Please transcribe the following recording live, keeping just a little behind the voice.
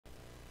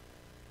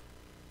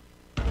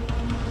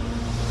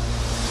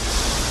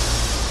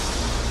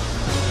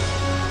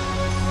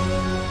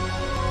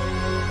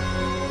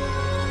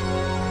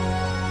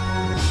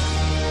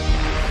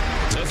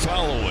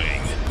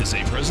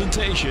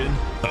presentation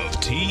of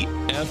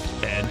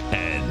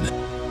TFNN.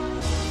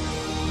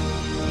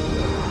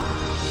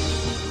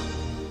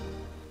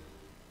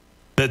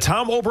 The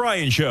Tom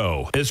O'Brien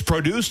Show is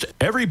produced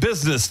every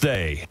business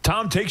day.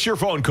 Tom takes your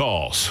phone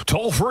calls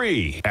toll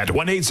free at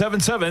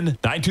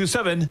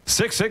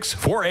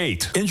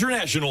 1-877-927-6648.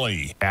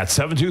 Internationally at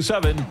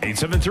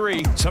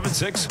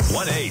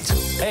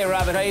 727-873-7618. Hey,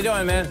 Robert, how you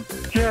doing, man?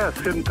 Yes,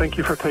 and thank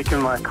you for taking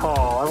my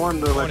call. I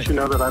wanted to let you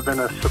know that I've been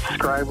a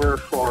subscriber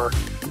for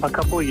a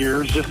couple of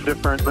years, just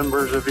different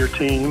members of your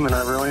team, and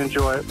I really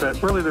enjoy it.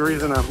 But really the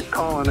reason I'm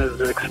calling is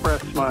to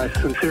express my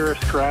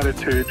sincerest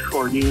gratitude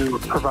for you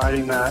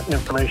providing that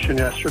information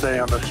yesterday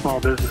on the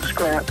small business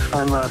grant.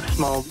 I'm a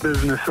small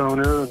business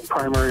owner and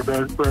primary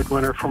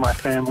breadwinner for my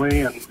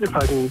family, and if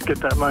I can get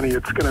that money,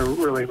 it's going to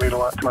really mean a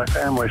lot to my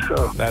family.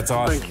 So that's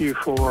awesome. Thank you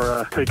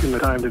for taking the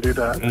time to do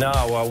that. No,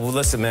 well,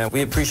 listen, man,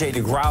 we appreciate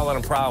you growling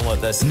a problem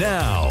with us.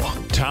 Now,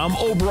 Tom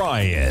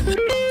O'Brien.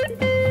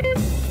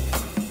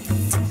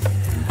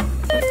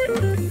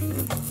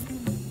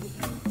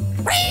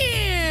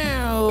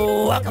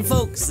 Welcome,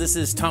 folks. This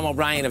is Tom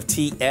O'Brien of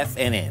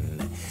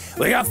TFNN.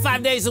 We go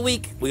 5 days a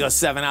week. We go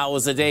 7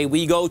 hours a day.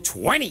 We go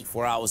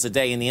 24 hours a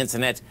day in the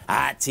internet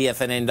at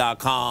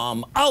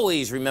TFNN.com.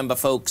 Always remember,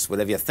 folks,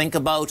 whatever you think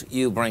about,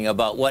 you bring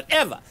about.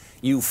 Whatever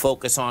you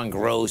focus on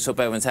grows. Hope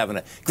everyone's having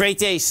a great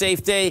day,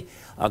 safe day.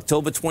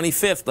 October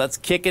 25th. Let's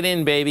kick it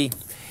in, baby.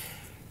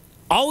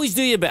 Always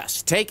do your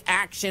best. Take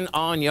action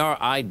on your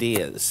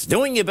ideas.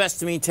 Doing your best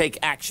to mean take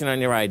action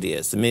on your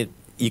ideas. I mean,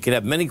 you can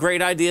have many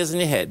great ideas in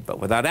your head, but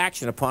without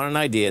action upon an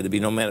idea, there'd be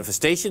no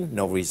manifestation,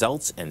 no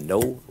results, and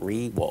no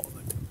reward.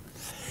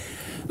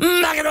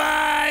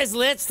 Market-wise,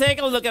 let's take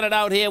a look at it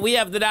out here. We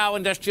have the Dow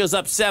Industrials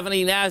up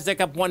 70,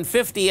 NASDAQ up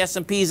 150,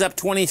 S&P's up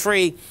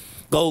 23,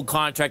 gold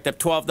contract up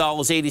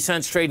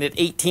 $12.80, trading at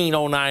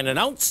 $18.09 an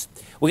ounce.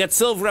 We got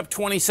silver up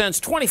 20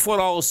 cents,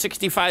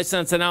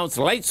 $24.65 an ounce,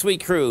 light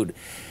sweet crude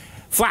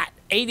flat,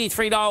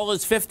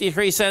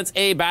 $83.53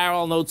 a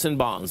barrel, notes and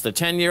bonds. The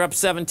 10-year up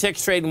 7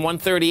 ticks, trading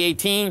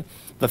 130.18.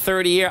 The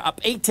 30-year up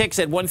 8 ticks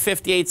at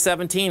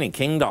 158.17. And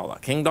King Dollar.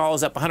 King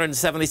Dollar's up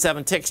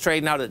 177 ticks,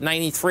 trading out at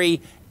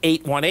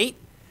 93.818.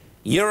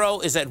 Euro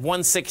is at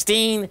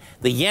 116.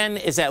 The yen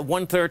is at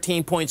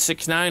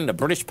 113.69. The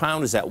British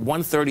pound is at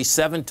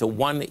 137 to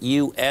 1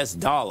 U.S.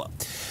 dollar.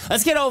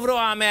 Let's get over to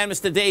our man,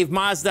 Mr. Dave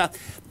Mazda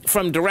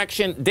from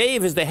Direction.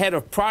 Dave is the head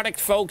of product,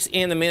 folks,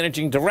 and the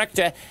managing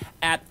director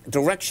at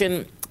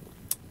Direction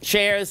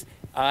Shares.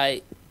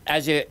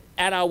 As you're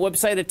at our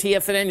website at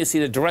TFNN, you see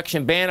the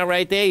Direction banner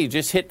right there. You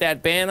just hit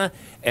that banner,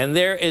 and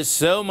there is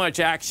so much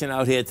action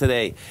out here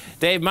today.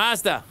 Dave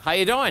Mazda, how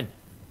you doing?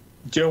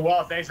 Doing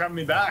well. Thanks for having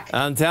me back.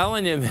 I'm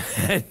telling you,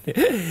 man.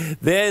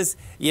 There's,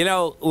 you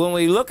know, when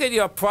we look at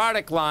your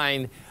product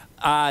line,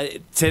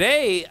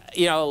 today,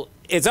 you know,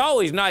 it's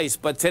always nice,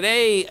 but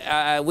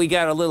today we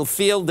got a little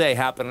field day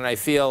happening, I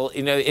feel.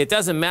 You know, it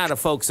doesn't matter,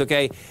 folks,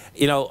 okay,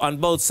 you know, on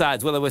both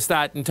sides, whether we're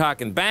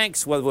talking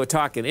banks, whether we're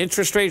talking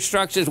interest rate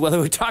structures, whether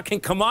we're talking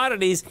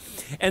commodities.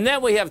 And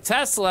then we have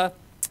Tesla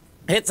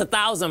hits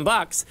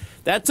 $1,000.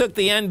 That took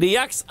the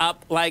NDX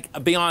up like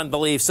beyond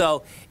belief.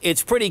 So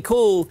it's pretty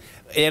cool,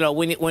 you know,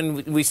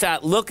 when we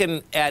start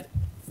looking at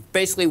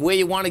basically where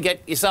you want to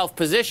get yourself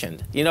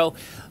positioned. You know,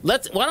 why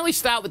don't we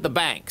start with the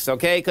banks,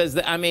 okay? Because,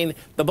 I mean,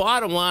 the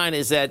bottom line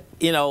is that,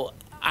 you know,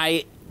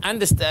 I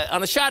understand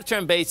on a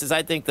short-term basis,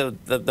 I think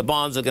the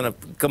bonds are going to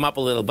come up a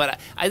little. But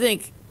I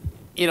think,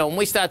 you know, when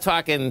we start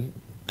talking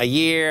a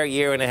year,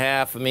 year and a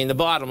half, I mean, the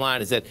bottom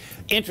line is that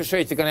interest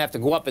rates are going to have to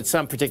go up at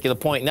some particular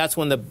point, and that's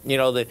when the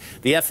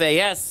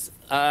FAS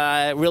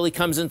really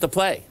comes into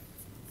play.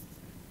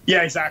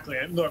 Yeah, exactly.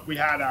 And look, we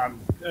had a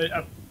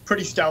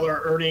pretty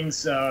stellar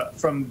earnings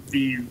from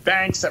the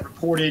banks that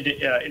reported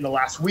in the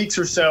last weeks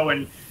or so,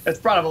 and it's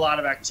brought up a lot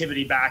of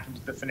activity back into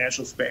the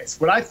financial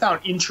space. What I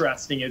found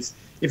interesting is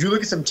if you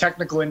look at some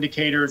technical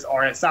indicators,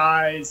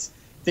 RSIs,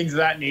 things of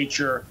that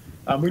nature,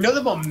 we know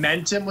the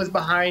momentum was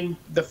behind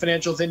the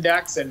financials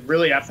index, and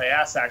really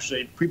FAS,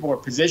 actually, people were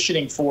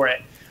positioning for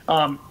it.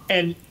 I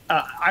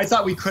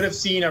thought we could have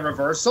seen a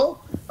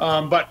reversal,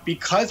 but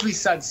because we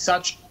said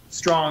such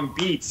strong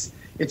beats,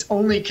 it's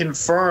only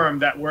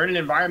confirmed that we're in an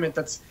environment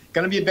that's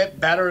going to be a bit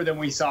better than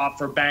we saw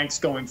for banks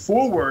going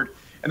forward,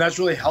 and that's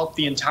really helped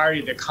the entirety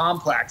of the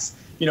complex.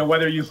 You know,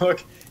 whether you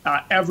look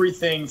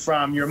everything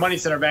from your money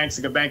center banks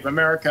like a Bank of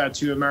America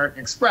to American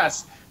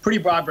Express, pretty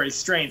broad-based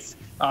strength.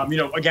 You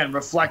know, again,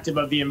 reflective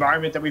of the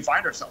environment that we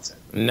find ourselves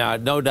in.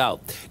 No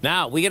doubt.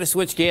 Now, we got to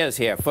switch gears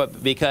here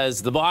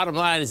because the bottom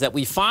line is that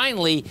we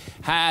finally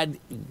had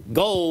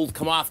gold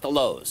come off the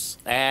lows.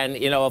 And,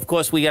 you know, of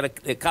course, we got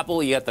a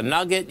couple. You got the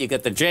Nugget, you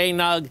got the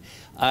J-Nug.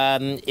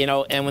 You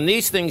know, and when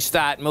these things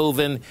start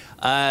moving,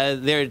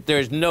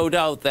 there's no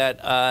doubt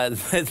that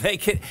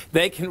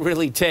they can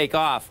really take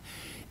off.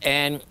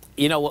 And,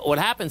 you know, what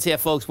happens here,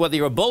 folks, whether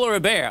you're a bull or a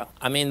bear,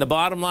 I mean, the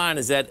bottom line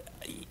is that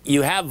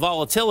you have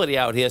volatility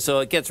out here, so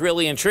it gets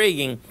really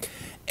intriguing.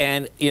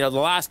 And, you know, the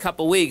last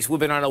couple of weeks, we've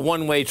been on a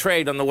one-way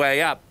trade on the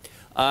way up.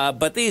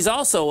 But these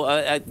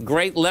also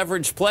great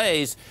leverage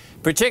plays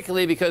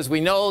particularly because we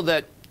know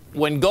that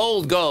when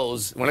gold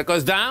goes, when it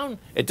goes down,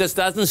 it just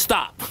doesn't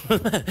stop.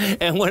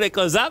 And when it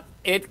goes up,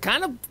 it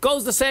kind of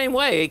goes the same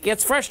way. It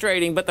gets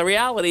frustrating, but the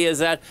reality is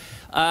that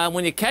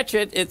when you catch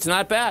it, it's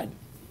not bad.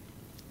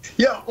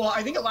 Yeah, well,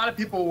 I think a lot of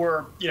people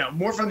were,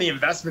 more from the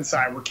investment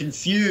side, were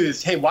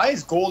confused. Hey, why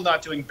is gold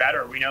not doing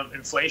better? We know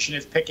inflation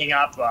is picking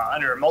up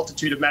under a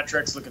multitude of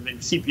metrics. Look at the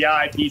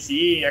CPI,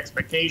 PCE,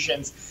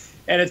 expectations.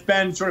 And it's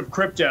been sort of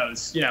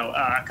cryptos,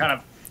 kind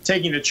of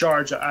taking the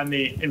charge on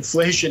the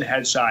inflation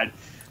hedge side.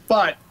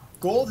 But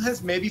gold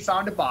has maybe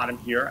found a bottom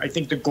here. I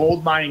think the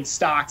gold mining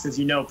stocks, as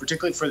you know,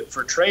 particularly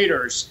for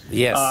traders,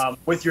 yes.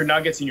 With your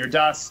nuggets and your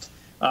dust,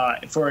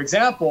 for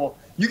example,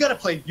 you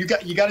got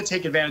to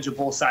take advantage of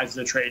both sides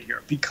of the trade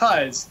here,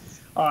 because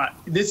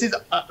this is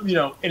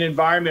an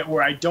environment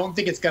where I don't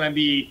think it's going to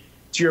be,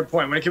 to your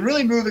point, when it can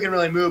really move, it can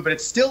really move, but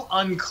it's still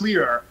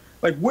unclear.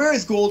 Like, where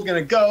is gold going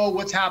to go?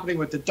 What's happening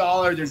with the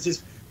dollar? There's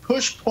this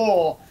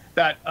push-pull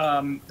that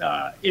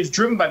is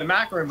driven by the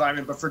macro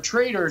environment. But for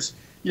traders,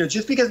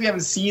 just because we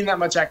haven't seen that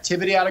much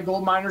activity out of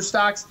gold miner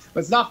stocks,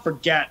 let's not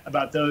forget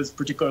about those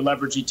particular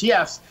leverage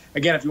ETFs.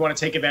 Again, if you want to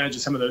take advantage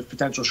of some of those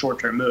potential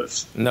short-term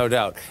moves. No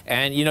doubt.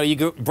 And,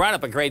 you brought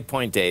up a great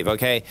point, Dave,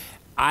 okay?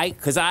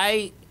 Because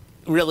I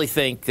really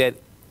think that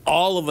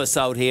all of us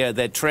out here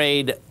that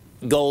trade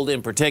gold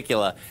in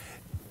particular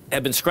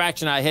have been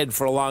scratching our head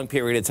for a long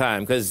period of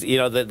time, because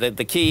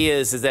the key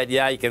is that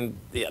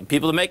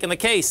people are making the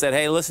case that,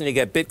 hey, listen, you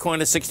get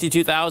Bitcoin at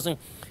 62,000,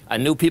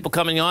 new people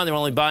coming on, they're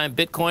only buying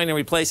Bitcoin and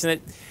replacing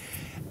it.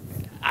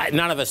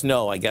 None of us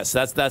know, I guess.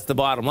 That's the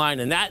bottom line,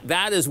 and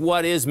that is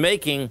what is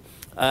making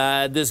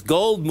this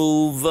gold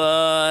move.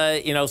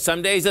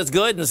 Some days it's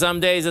good, and some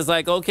days it's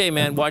like, okay,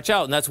 man, watch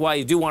out, and that's why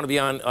you do want to be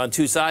on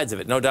two sides of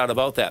it, no doubt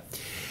about that.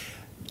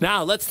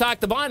 Now, let's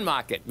talk the bond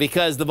market,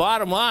 because the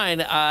bottom line,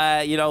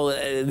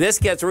 this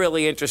gets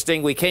really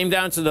interesting. We came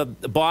down to the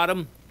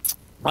bottom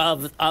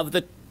of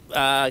the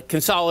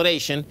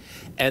consolidation,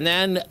 and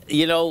then,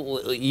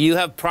 you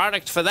have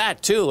product for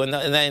that, too. And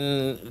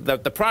then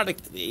the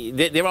product,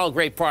 they're all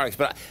great products,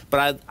 but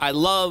I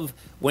love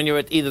when you're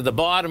at either the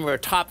bottom or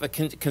top of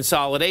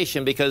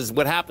consolidation, because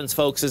what happens,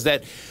 folks, is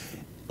that,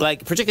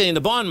 like, particularly in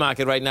the bond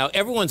market right now,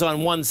 everyone's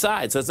on one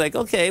side. So it's like,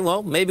 okay,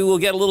 well, maybe we'll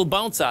get a little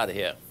bounce out of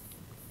here.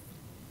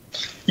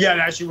 Yeah,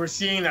 and actually we're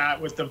seeing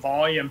that with the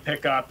volume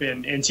pickup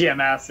in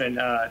TMF and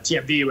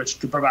TMB,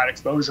 which could provide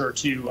exposure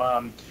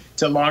to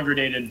longer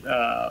dated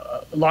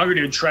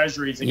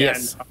treasuries, again,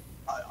 yes.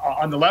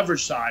 On the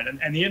leverage side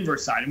and the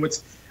inverse side. And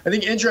what's, I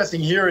think, interesting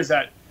here is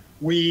that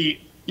we're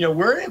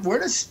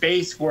in a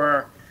space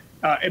where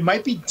it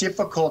might be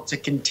difficult to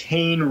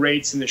contain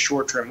rates in the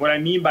short term. What I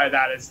mean by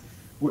that is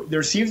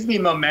there seems to be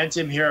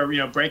momentum here,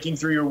 breaking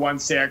through your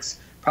 1.6,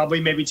 probably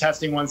maybe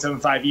testing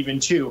 1.75, even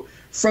 2.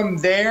 From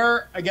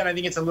there, again, I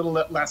think it's a little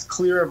less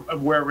clear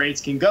of where rates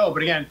can go.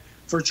 But again,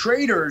 for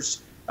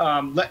traders,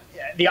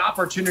 the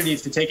opportunity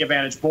is to take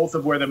advantage both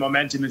of where the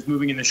momentum is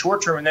moving in the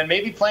short term, and then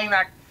maybe playing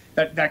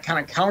that kind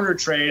of counter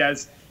trade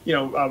as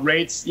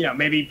rates,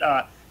 maybe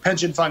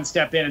pension funds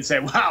step in and say,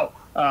 wow,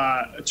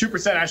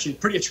 2% actually is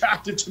pretty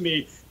attractive to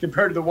me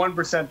compared to the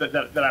 1%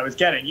 that I was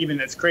getting,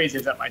 even as crazy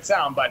as that might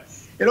sound. But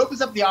it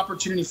opens up the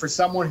opportunity for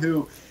someone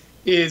who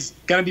is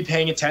going to be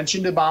paying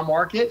attention to the bond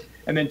market,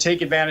 and then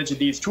take advantage of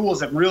these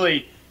tools that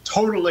really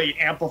totally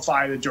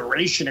amplify the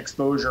duration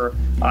exposure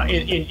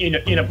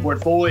in a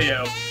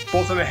portfolio,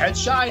 both on the hedge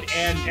side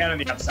and on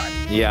the upside.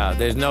 Yeah,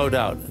 there's no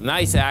doubt.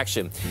 Nice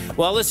action.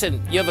 Well,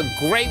 listen, you have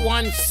a great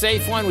one,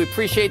 safe one. We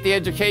appreciate the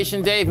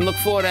education, Dave, and look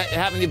forward to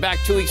having you back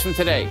 2 weeks from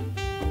today.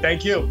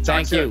 Thank you.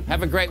 Thank you.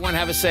 Have a great one.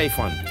 Have a safe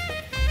one.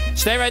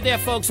 Stay right there,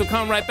 folks. We'll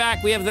come right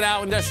back. We have the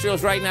Dow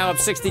Industrials right now up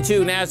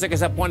 62. NASDAQ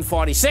is up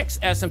 146.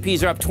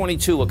 S&Ps are up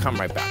 22. We'll come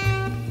right back.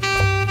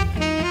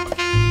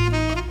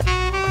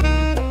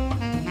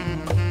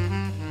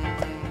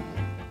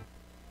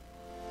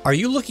 Are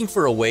you looking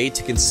for a way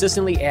to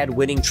consistently add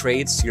winning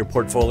trades to your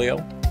portfolio?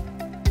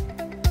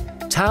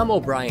 Tom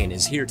O'Brien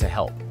is here to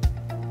help.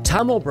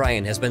 Tom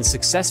O'Brien has been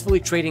successfully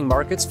trading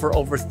markets for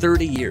over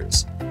 30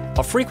 years.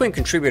 A frequent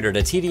contributor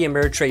to TD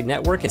Ameritrade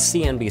Network and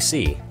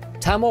CNBC,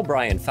 Tom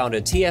O'Brien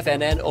founded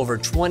TFNN over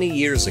 20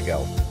 years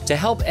ago to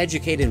help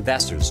educate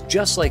investors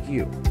just like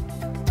you.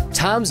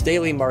 Tom's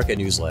daily market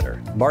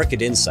newsletter,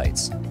 Market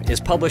Insights,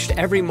 is published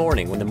every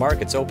morning when the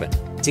markets open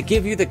to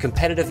give you the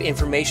competitive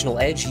informational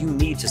edge you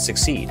need to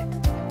succeed.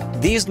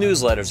 These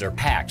newsletters are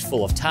packed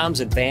full of Tom's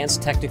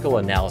advanced technical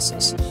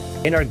analysis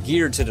and are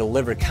geared to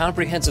deliver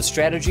comprehensive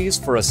strategies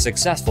for a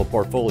successful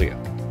portfolio.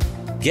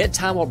 Get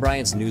Tom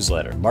O'Brien's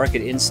newsletter,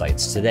 Market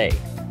Insights, today,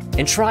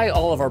 and try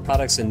all of our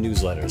products and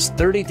newsletters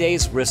 30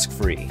 days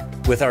risk-free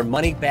with our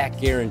money-back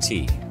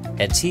guarantee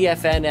at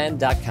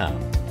TFNN.com.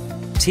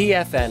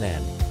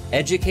 TFNN,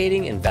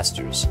 educating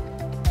investors.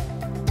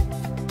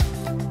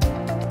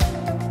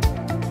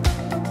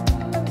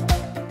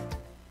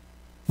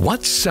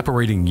 What's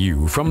separating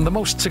you from the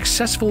most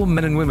successful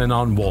men and women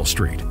on Wall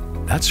Street?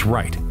 That's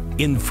right,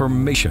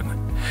 information.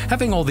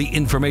 Having all the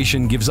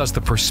information gives us the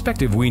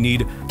perspective we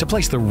need to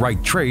place the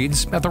right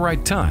trades at the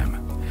right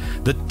time.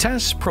 The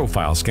TAS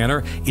Profile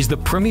Scanner is the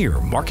premier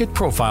market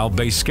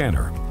profile-based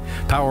scanner.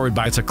 Powered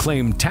by its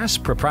acclaimed TAS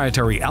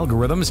proprietary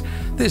algorithms,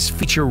 this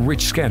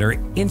feature-rich scanner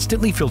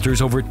instantly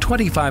filters over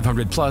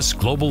 2,500-plus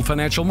global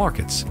financial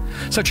markets,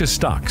 such as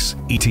stocks,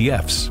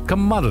 ETFs,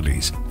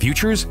 commodities,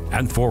 futures,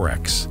 and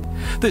Forex.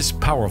 This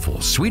powerful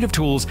suite of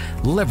tools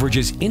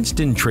leverages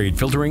instant trade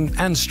filtering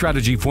and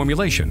strategy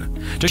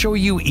formulation to show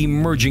you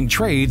emerging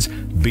trades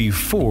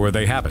before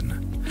they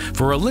happen.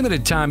 For a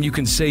limited time, you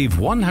can save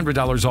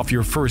 $100 off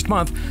your first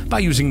month by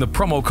using the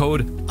promo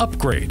code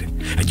UPGRADE,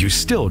 and you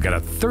still get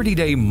a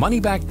 30-day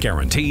money-back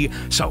guarantee,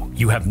 so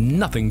you have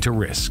nothing to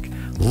risk.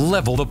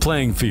 Level the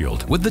playing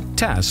field with the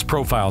TAS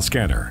Profile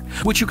Scanner,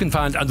 which you can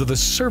find under the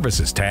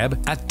Services tab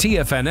at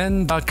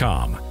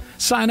TFNN.com.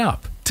 Sign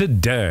up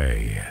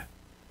today.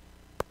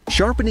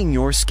 Sharpening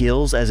your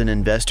skills as an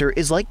investor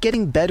is like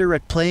getting better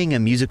at playing a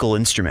musical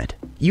instrument.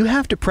 You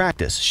have to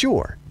practice,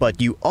 sure, but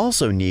you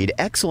also need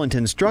excellent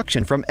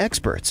instruction from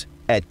experts.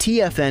 At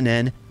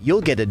TFNN,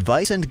 you'll get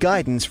advice and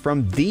guidance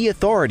from the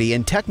authority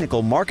in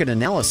technical market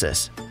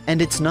analysis.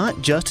 And it's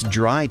not just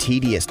dry,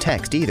 tedious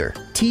text either.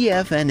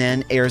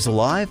 TFNN airs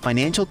live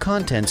financial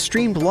content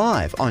streamed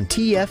live on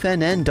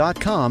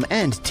TFNN.com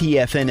and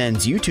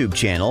TFNN's YouTube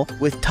channel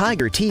with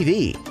Tiger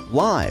TV,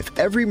 live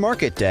every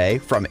market day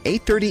from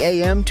 8:30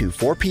 a.m. to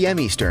 4 p.m.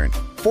 Eastern.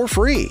 For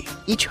free.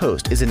 Each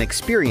host is an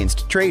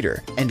experienced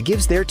trader and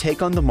gives their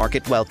take on the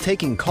market while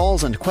taking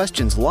calls and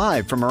questions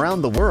live from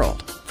around the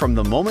world. From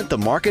the moment the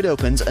market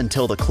opens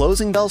until the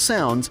closing bell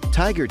sounds,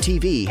 Tiger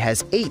TV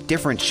has 8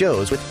 different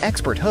shows with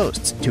expert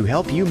hosts to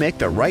help you make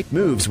the right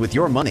moves with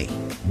your money.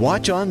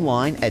 Watch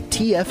online at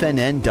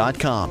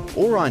TFNN.com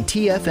or on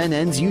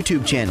TFNN's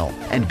YouTube channel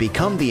and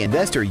become the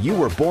investor you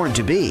were born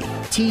to be.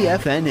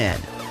 TFNN,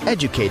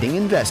 educating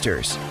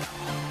investors.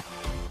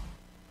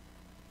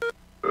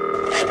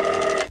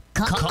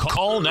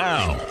 Call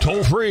now,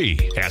 toll free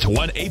at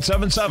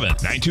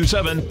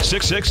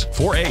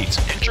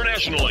 1-877-927-6648.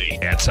 Internationally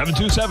at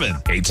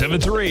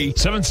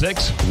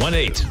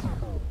 727-873-7618.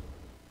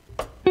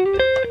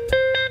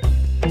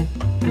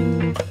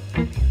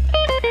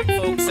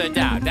 Folks,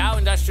 Dow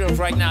Industrials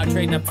right now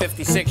trading up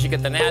 56. You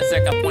get the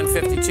NASDAQ up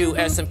 152.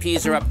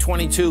 S&Ps are up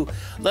 22.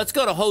 Let's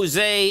go to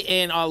Jose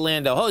in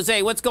Orlando.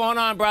 Jose, what's going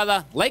on,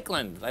 brother?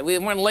 Lakeland.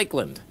 We're in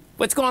Lakeland.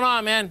 What's going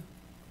on, man?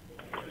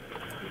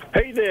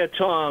 Hey there,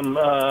 Tom.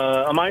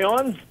 Am I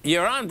on?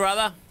 You're on,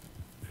 brother.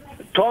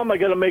 Tom, I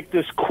got to make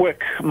this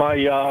quick.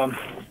 My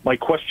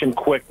question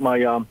quick.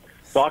 My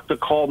doctor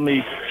called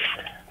me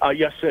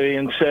yesterday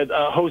and said,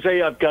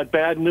 Jose, I've got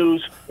bad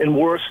news and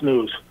worse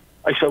news.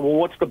 I said, well,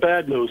 what's the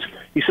bad news?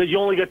 He said, you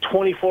only got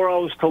 24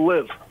 hours to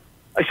live.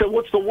 I said,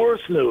 what's the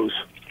worst news?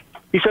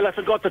 He said, I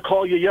forgot to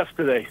call you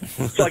yesterday,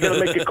 so I got to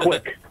make it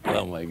quick.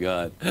 Oh, my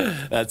God.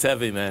 That's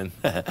heavy, man.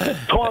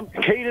 Tom,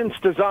 Cadence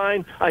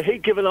Design, I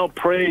hate giving out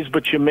praise,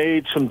 but you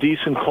made some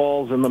decent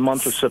calls in the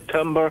month of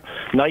September.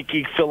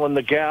 Nike filling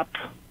the gap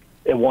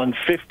at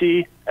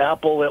 150,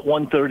 Apple at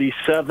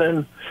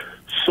 137.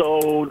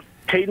 So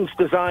Cadence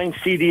Design,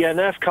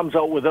 CDNF, comes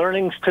out with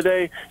earnings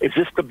today. Is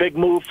this the big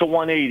move to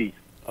 180?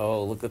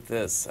 Oh, look at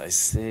this. I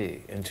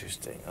see.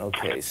 Interesting.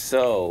 Okay,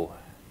 so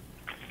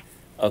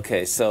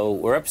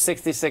we're up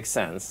 66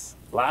 cents.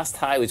 Last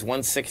high was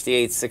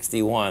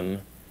 168.61.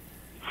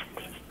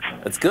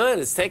 That's good.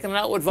 It's taking it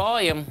out with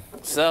volume.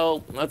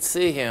 So let's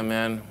see here,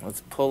 man.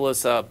 Let's pull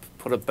this up,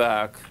 put it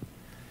back.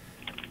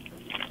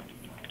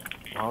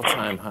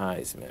 All-time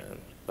highs, man.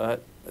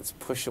 But let's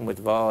push them with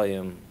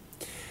volume.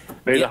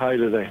 Made a high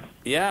today.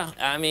 Yeah,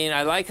 I mean,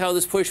 I like how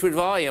this pushed with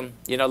volume.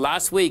 You know,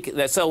 last week,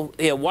 so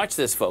here, watch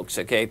this, folks,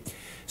 okay?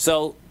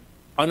 So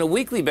on a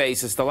weekly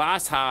basis, the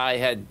last high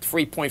had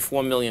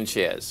 3.4 million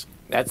shares.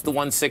 That's the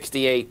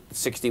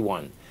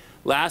 168.61.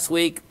 Last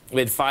week,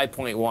 we had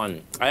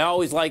 5.1. I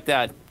always like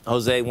that,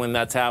 Jose, when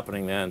that's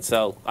happening, man.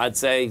 So I'd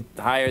say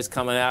the higher is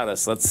coming at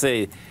us. Let's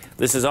see.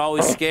 This is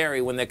always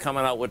scary when they're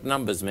coming out with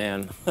numbers,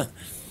 man.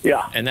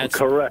 Yeah, and that's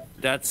correct.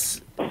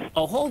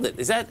 Oh, hold it.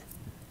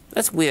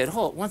 That's weird.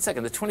 Hold 1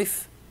 second.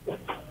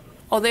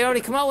 Oh, they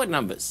already come out with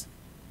numbers.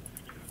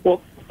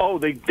 Well,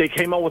 they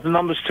came out with the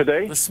numbers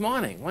today? This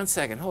morning. 1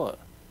 second. Hold it.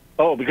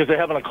 Oh, because they're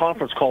having a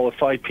conference call at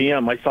 5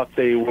 p.m. I thought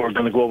they were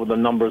going to go over the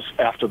numbers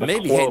after the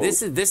Maybe. close.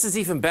 Hey, this is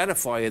even better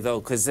for you, though,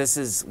 because this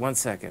is... 1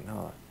 second.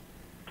 Hold on.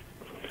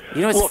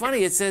 You know, it's funny.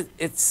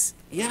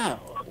 Yeah,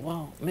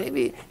 well,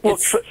 maybe.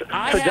 Look,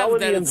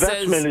 Fidelity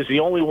Investment is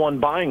the only one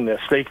buying this.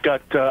 They've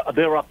got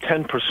they're up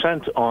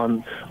 10%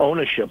 on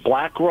ownership.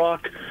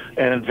 BlackRock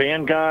and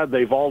Vanguard,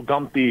 they've all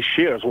dumped these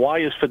shares. Why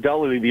is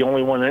Fidelity the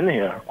only one in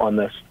here on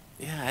this?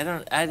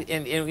 Yeah,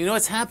 and you know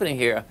what's happening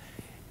here?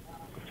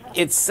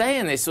 It's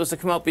saying they're supposed to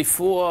come out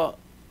before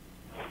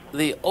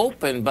the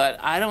open,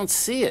 but I don't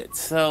see it.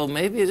 So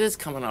maybe it is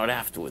coming out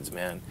afterwards,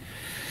 man.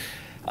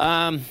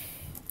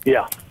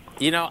 Yeah.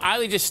 You know, I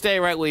would just stay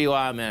right where you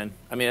are, man.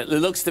 I mean, it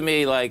looks to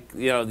me like,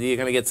 you know, you're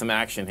going to get some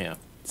action here.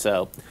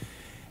 So,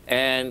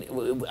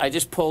 and I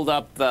just pulled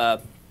up the,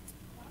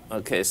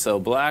 okay, so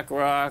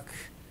BlackRock,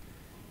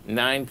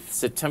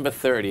 September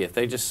 30th,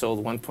 they just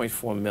sold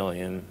 1.4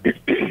 million.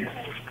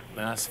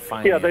 Mass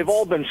Finance. Yeah, they've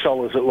all been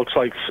sellers, it looks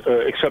like,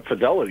 except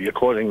Fidelity,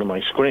 according to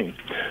my screen.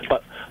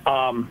 But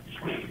who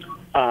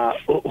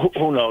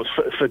knows?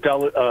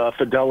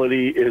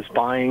 Fidelity is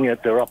buying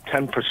it. They're up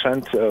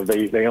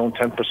 10%. They own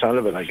 10%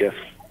 of it, I guess.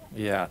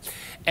 Yeah.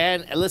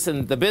 And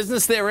listen, the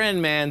business they're in,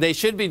 man, they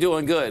should be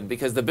doing good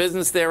because the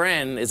business they're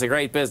in is a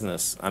great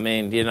business. I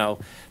mean, you know,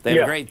 they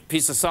have a great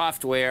piece of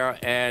software,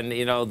 and,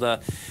 you know, the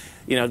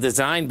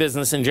design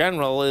business in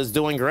general is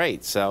doing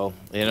great. So,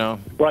 you know.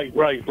 Right.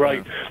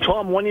 Yeah.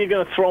 Tom, when are you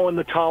going to throw in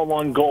the towel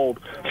on gold?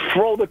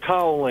 Throw the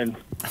towel in.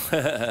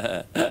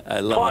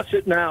 I love Toss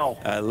it now.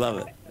 I love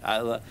it.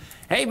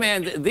 Hey,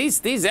 man,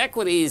 these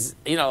equities,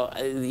 you know,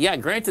 yeah,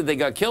 granted they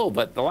got killed,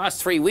 but the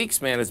last 3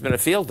 weeks, man, it's been a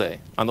field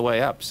day on the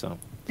way up. So.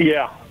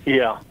 Yeah,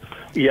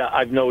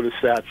 I've noticed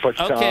that. But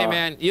okay,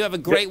 man, you have a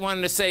great one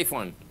and a safe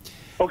one.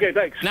 Okay,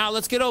 thanks. Now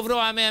let's get over to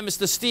our man,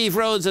 Mr. Steve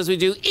Rhodes, as we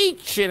do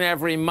each and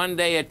every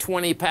Monday at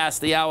 20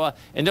 past the hour.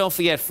 And don't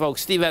forget,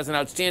 folks, Steve has an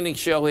outstanding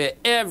show here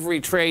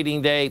every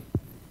trading day,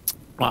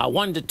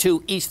 1 to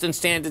 2 Eastern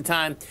Standard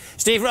Time.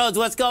 Steve Rhodes,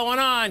 what's going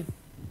on?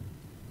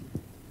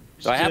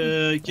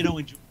 You know,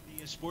 enjoy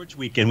the sports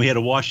weekend. We had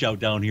a washout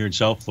down here in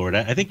South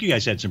Florida. I think you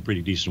guys had some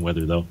pretty decent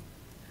weather, though.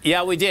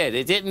 Yeah, we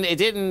did.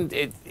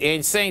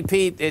 In St.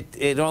 Pete,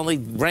 it only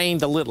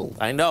rained a little.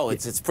 I know,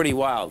 it's pretty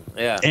wild.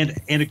 Yeah. And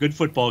a good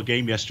football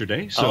game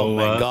yesterday. So, oh,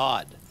 my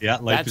God. Yeah,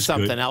 life is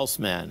something good. else,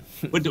 man.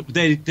 But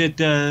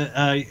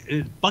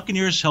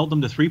Buccaneers held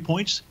them to 3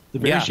 points, the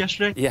Bears,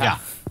 yesterday? Yeah.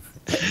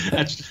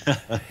 That's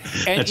a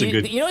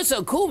good. You know what's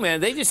so cool, man?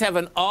 They just have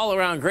an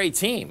all-around great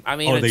team. I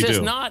mean,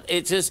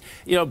 it's just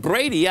you know,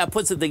 Brady,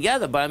 puts it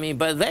together, but I mean,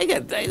 but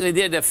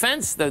their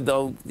defense,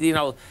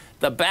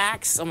 the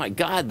backs, oh my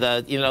God,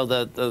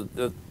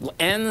 the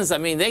ends. I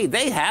mean,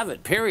 they have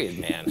it. Period,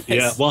 man.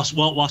 Yeah.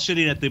 While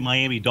sitting at the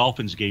Miami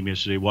Dolphins game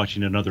yesterday,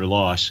 watching another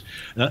loss,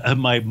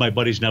 my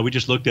buddies now, we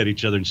just looked at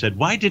each other and said,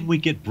 "Why didn't we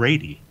get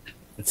Brady?"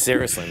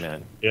 Seriously,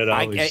 man. You know,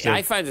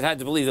 I find it hard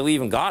to believe that we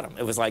even got him.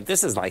 It was like,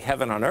 this is like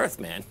heaven on earth,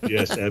 man.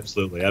 Yes,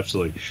 absolutely.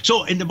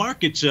 So in the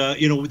markets,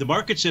 the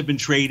markets have been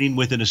trading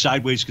within a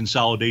sideways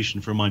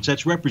consolidation for months.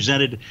 That's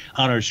represented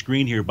on our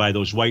screen here by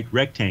those white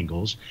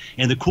rectangles.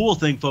 And the cool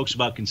thing, folks,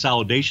 about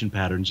consolidation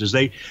patterns is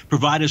they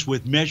provide us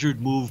with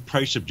measured move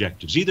price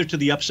objectives, either to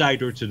the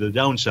upside or to the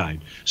downside.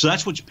 So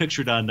that's what's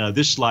pictured on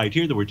this slide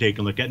here that we're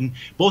taking a look at. And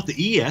both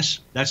the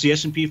ES, that's the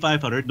S&P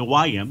 500, and the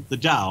YM, the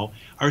Dow,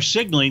 are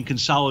signaling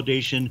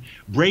consolidation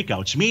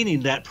breakouts,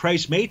 meaning that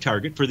price may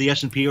target for the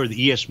S&P or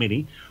the ES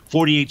mini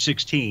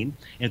 48.16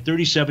 and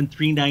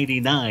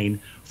 37.399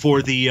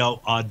 for the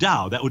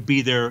Dow. That would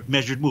be their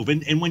measured move.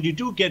 And when you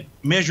do get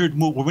measured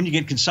move, or when you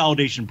get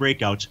consolidation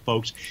breakouts,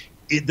 folks,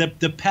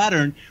 the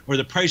pattern or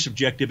the price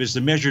objective is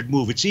the measured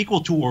move. It's equal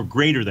to or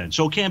greater than.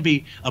 So it can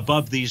be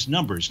above these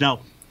numbers.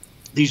 Now,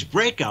 these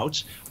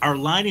breakouts are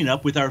lining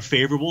up with our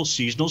favorable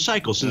seasonal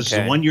cycle. So this is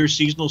a one-year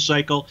seasonal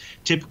cycle.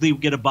 Typically, we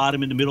get a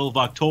bottom in the middle of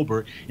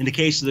October. In the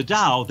case of the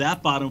Dow,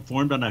 that bottom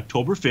formed on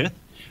October 5th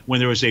when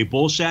there was a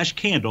bull sash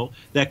candle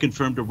that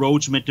confirmed a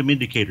Rhodes momentum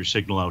indicator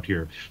signal out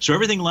here. So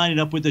everything lining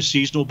up with the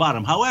seasonal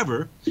bottom.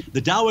 However,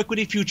 the Dow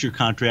equity future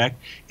contract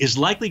is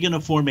likely going to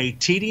form a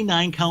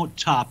TD9 count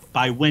top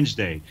by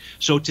Wednesday.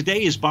 So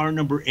today is bar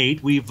number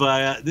 8. We've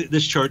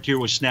this chart here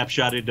was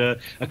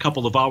snapshotted a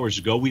couple of hours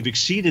ago. We've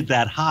exceeded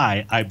that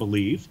high, I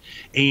believe,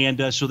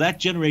 and so that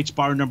generates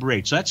bar number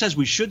 8. So that says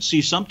we should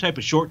see some type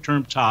of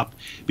short-term top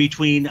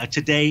between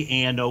today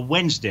and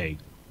Wednesday.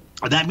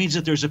 That means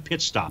that there's a pit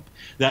stop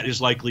that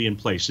is likely in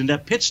place, and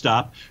that pit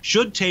stop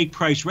should take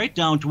price right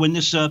down to when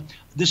this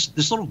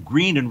little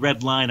green and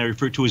red line I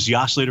refer to as the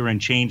oscillator and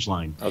change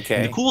line. Okay.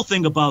 And the cool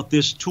thing about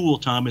this tool,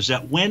 Tom, is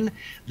that when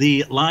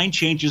the line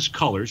changes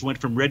colors, went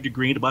from red to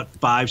green about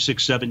 5,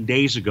 6, 7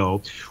 days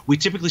ago, we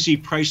typically see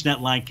price and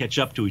that line catch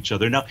up to each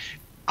other. Now,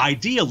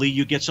 ideally,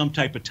 you get some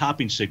type of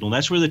topping signal.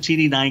 That's where the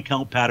TD9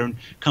 count pattern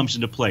comes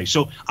into play.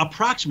 So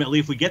approximately,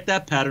 if we get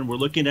that pattern, we're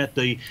looking at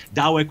the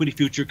Dow equity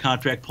future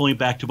contract pulling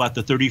back to about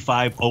the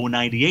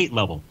 35.098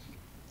 level.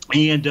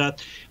 And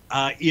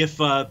if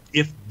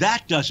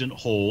that doesn't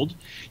hold,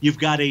 you've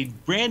got a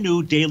brand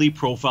new daily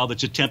profile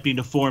that's attempting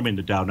to form in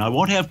the Dow. Now, I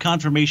won't have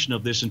confirmation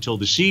of this until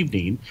this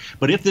evening,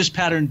 but if this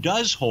pattern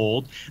does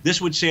hold, this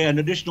would say an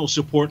additional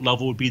support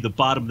level would be the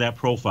bottom of that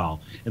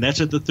profile, and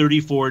that's at the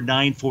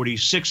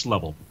 34,946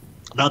 level.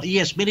 Now, the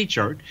ES mini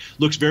chart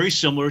looks very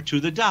similar to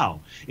the Dow.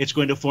 It's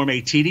going to form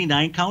a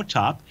TD9 count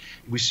top.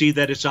 We see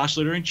that its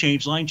oscillator and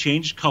change line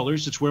changed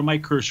colors. That's where my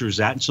cursor is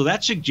at. And so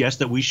that suggests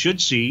that we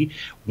should see,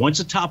 once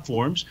a top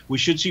forms, we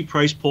should see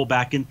price pull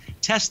back and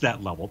test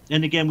that level.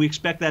 And again, we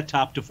expect that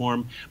top to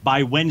form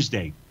by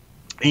Wednesday.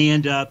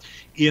 And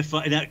if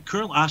that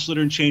current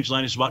oscillator and change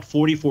line is about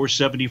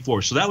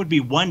 44.74, so that would be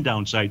one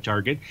downside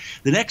target.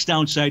 The next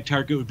downside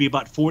target would be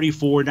about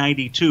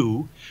 44.92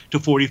 to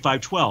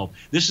 45.12.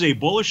 This is a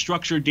bullish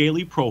structure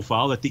daily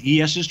profile that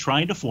the ES is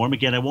trying to form.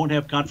 Again, I won't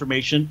have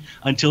confirmation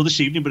until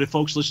this evening, but if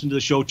folks listen to the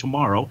show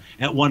tomorrow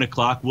at 1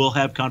 o'clock, we'll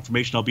have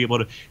confirmation. I'll be able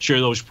to share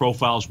those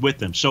profiles with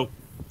them. So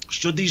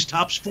should these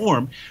tops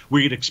form,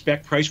 where you'd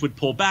expect price would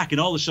pull back,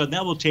 and all of a sudden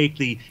that will take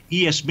the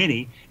ES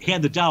Mini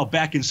and the Dow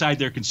back inside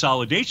their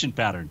consolidation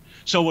pattern.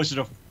 So was it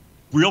a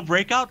real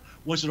breakout?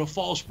 Was it a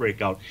false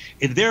breakout?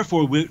 And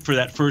therefore, for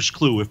that first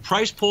clue, if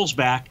price pulls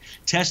back,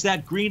 tests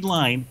that green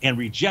line, and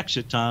rejects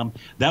it, Tom,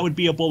 that would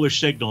be a bullish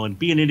signal and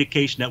be an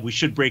indication that we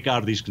should break out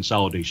of these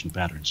consolidation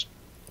patterns.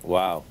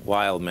 Wow,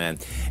 wild, man.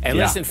 And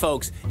listen,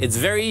 folks, it's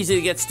very easy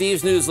to get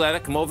Steve's newsletter.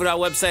 Come over to our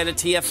website at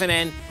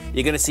TFNN.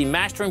 You're going to see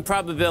Mastering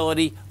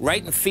Probability,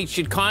 right and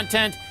featured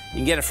content. You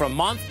can get it for a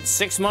month,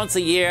 6 months,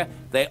 a year.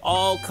 They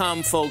all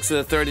come, folks,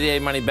 with a 30-day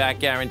money-back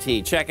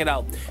guarantee. Check it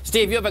out.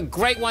 Steve, you have a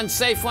great one,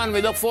 safe one.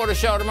 We look forward to the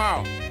show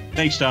tomorrow.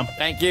 Thanks, Tom.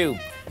 Thank you.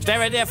 Stay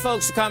right there,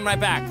 folks. We'll come right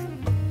back.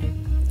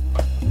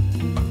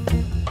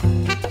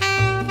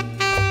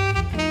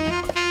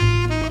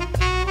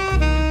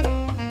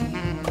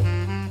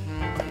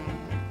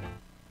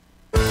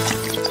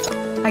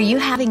 Are you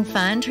having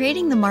fun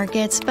trading the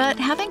markets but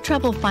having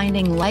trouble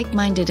finding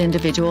like-minded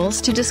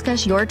individuals to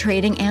discuss your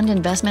trading and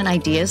investment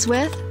ideas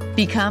with?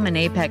 Become an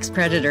apex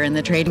predator in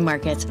the trading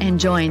markets and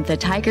join the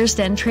Tiger's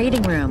Den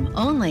Trading Room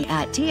only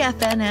at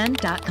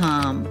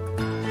TFNN.com.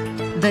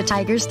 The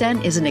Tiger's Den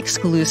is an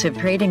exclusive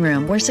trading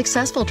room where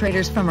successful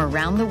traders from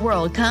around the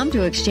world come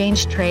to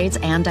exchange trades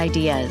and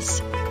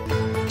ideas.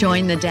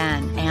 Join the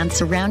den and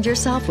surround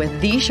yourself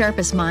with the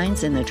sharpest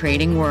minds in the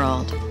trading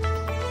world.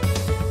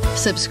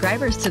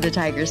 Subscribers to the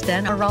Tiger's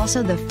Den are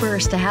also the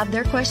first to have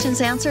their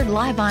questions answered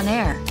live on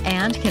air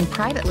and can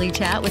privately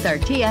chat with our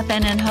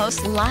TFNN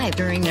hosts live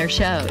during their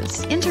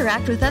shows.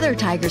 Interact with other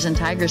Tigers and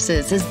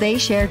Tigresses as they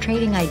share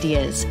trading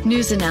ideas,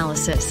 news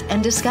analysis,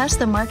 and discuss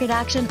the market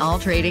action all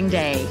trading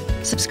day.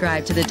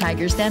 Subscribe to the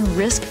Tiger's Den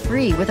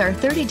risk-free with our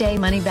 30-day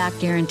money-back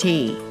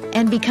guarantee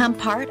and become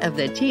part of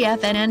the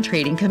TFNN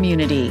trading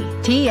community.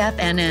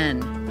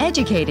 TFNN,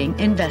 educating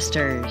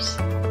investors.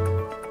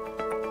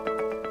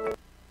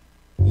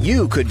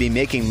 You could be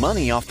making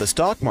money off the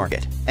stock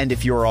market. And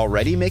if you're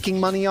already making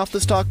money off the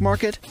stock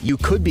market, you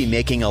could be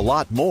making a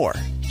lot more.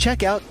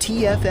 Check out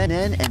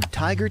TFNN and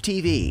Tiger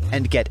TV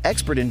and get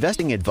expert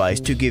investing advice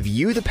to give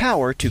you the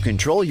power to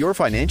control your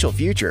financial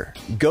future.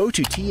 Go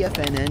to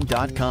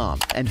TFNN.com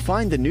and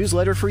find the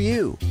newsletter for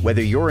you.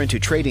 Whether you're into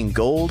trading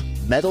gold,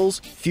 metals,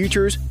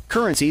 futures,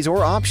 currencies,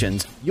 or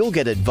options, you'll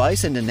get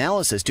advice and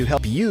analysis to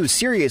help you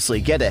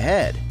seriously get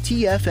ahead.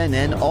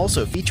 TFNN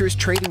also features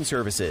trading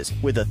services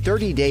with a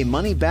 30-day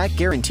money-back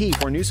guarantee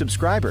for new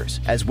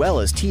subscribers, as well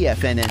as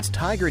TFNN's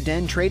Tiger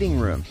Den Trading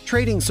Room,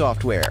 trading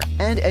software,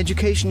 and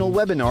educational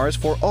webinars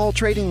for all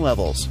trading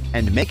levels.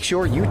 And make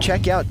sure you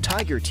check out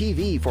Tiger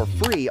TV for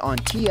free on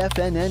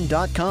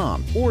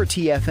TFNN.com or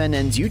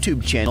TFNN's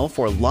YouTube channel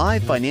for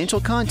live financial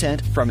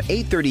content from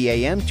 8:30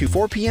 a.m. to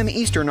 4 p.m.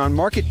 Eastern on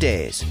market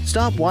days.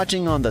 Stop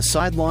watching on the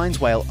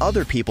sidelines while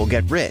other people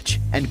get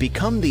rich and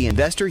become the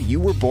investor you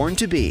were born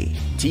to be.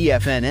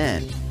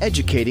 TFNN,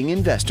 educating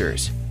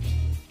investors.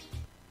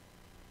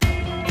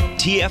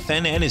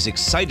 TFNN is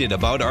excited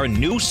about our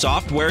new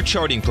software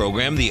charting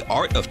program, The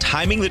Art of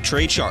Timing the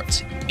Trade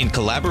Charts. In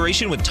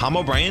collaboration with Tom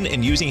O'Brien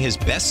and using his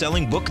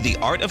best-selling book, The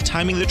Art of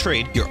Timing the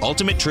Trade, Your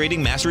Ultimate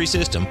Trading Mastery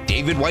System,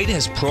 David White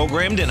has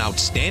programmed an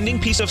outstanding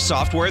piece of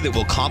software that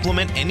will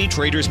complement any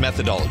trader's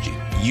methodology.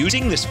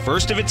 Using this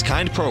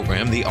first-of-its-kind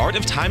program, The Art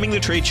of Timing the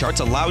Trade Charts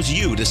allows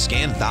you to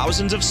scan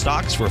thousands of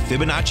stocks for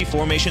Fibonacci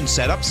formation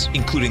setups,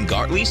 including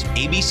Gartley's,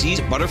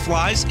 ABC's,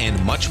 butterflies, and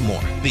much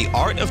more. The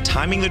Art of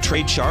Timing the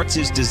Trade Charts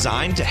is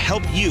designed to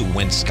help you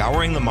when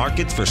scouring the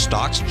markets for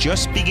stocks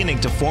just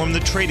beginning to form the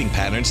trading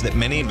patterns that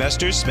many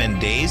investors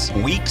spend days,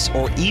 weeks,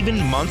 or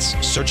even months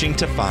searching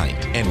to find.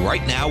 And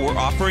right now, we're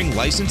offering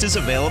licenses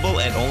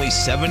available at only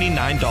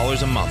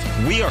 $79 a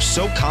month. We are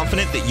so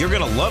confident that you're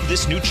going to love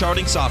this new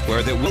charting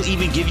software that will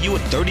even give you a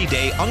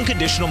 30-day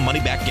unconditional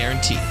money-back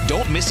guarantee.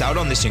 Don't miss out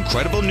on this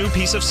incredible new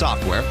piece of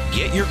software.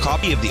 Get your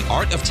copy of The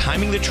Art of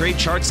Timing the Trade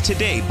Charts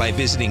today by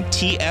visiting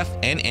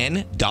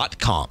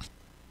TFNN.com.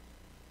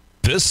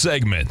 This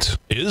segment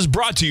is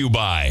brought to you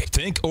by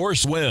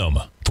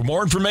Thinkorswim. For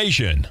more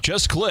information,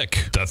 just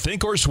click the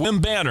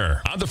Thinkorswim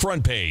banner on the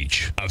front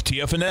page of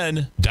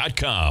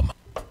TFNN.com.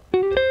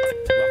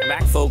 Welcome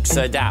back, folks.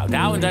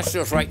 Dow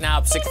Industrials right now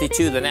up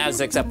 62. The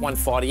Nasdaq's up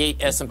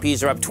 148.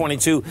 S&Ps are up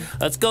 22.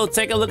 Let's go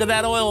take a look at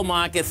that oil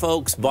market,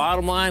 folks.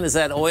 Bottom line is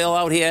that oil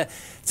out here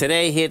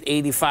today hit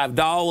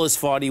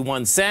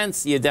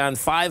 $85.41. You're down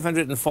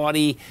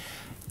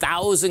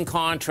 540,000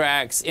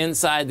 contracts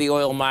inside the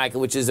oil market,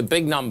 which is a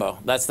big number.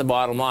 That's the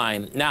bottom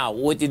line. Now,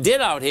 what you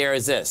did out here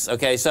is this.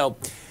 Okay, so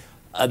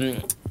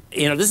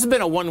you know, this has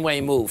been a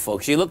one-way move,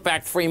 folks. You look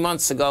back 3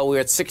 months ago, we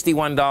were at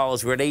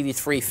 $61. We're at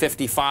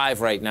 $83.55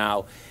 right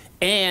now,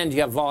 and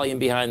you have volume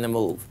behind the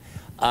move.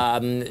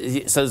 So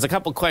there's a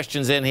couple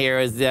questions in here.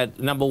 Is that,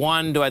 number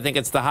one, do I think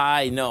it's the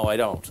high? No, I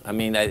don't. I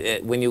mean,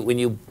 when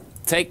you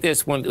take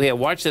this,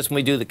 watch this when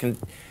we do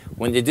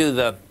when you do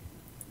the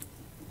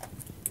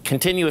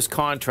continuous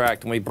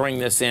contract and we bring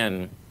this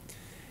in,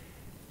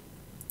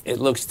 it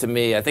looks to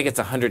me, I think it's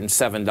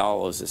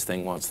 $107 this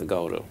thing wants to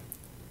go to.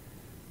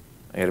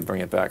 I got to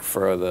bring it back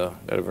further.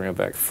 Got to bring it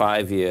back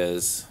 5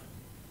 years.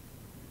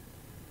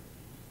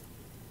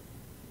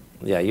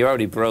 Yeah, you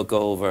already broke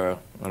over.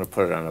 I'm going to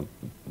put it on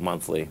a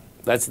monthly.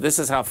 This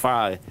is how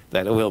far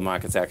that oil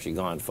market's actually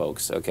gone,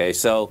 folks. Okay,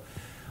 so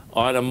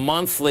on a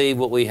monthly,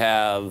 what we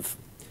have,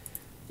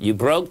 you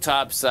broke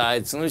top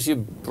side. As soon as you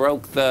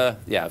broke the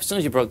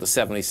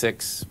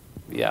 76,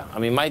 yeah. I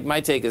mean,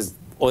 my take is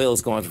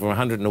oil's going from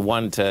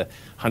 101 to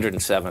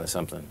 107 or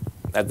something.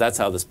 That's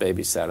how this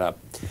baby's set up.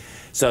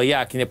 So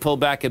yeah, can you pull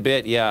back a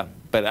bit? Yeah,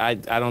 but I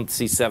don't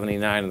see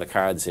 79 in the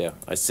cards here.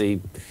 I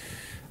see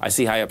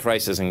higher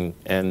prices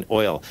in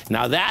oil.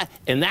 Now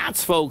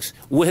that's folks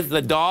with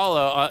the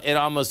dollar at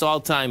almost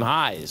all-time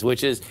highs,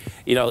 which is,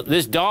 you know,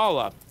 this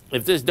dollar.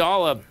 If this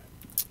dollar,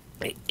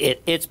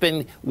 it's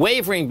been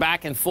wavering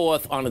back and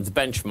forth on its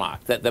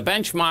benchmark. That the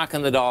benchmark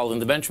on the dollar,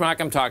 and the benchmark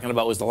I'm talking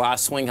about was the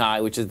last swing high,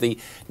 which is the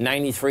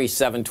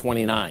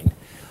 93.729.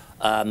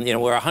 You know,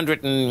 we're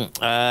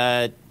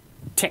 100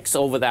 ticks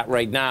over that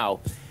right now.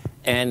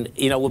 And,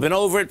 you know, we've been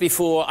over it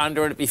before,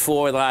 under it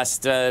before the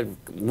last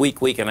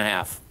week and a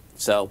half.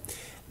 So,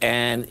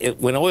 and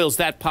when oil's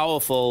that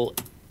powerful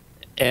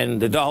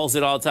and the dollar's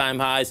at all-time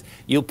highs,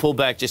 you'll pull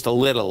back just a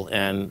little,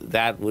 and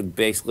that would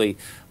basically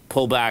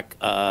pull back,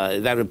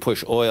 that would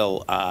push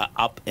oil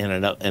up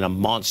in a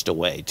monster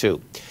way,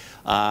 too.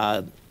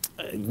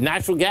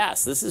 Natural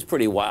gas, this is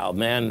pretty wild,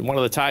 man. One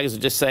of the Tigers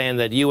was just saying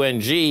that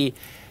UNG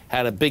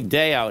had a big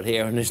day out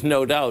here, and there's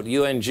no doubt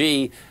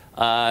UNG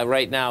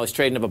right now is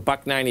trading up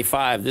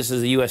 $1.95. This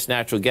is the U.S.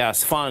 Natural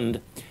Gas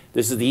Fund.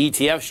 This is the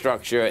ETF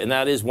structure, and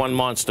that is one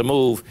monster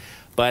move.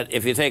 But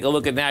if you take a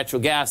look at natural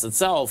gas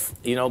itself,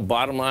 you know,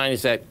 bottom line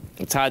is that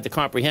it's hard to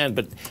comprehend,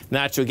 but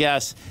natural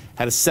gas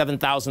had a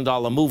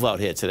 $7,000 move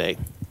out here today.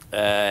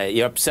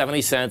 You're up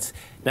 70 cents.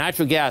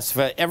 Natural gas,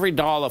 for every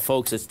dollar,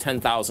 folks, it's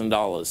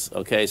 $10,000.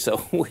 Okay,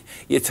 so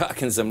you're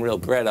talking some real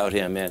bread out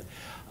here, man.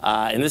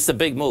 And this is a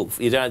big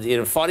move. You're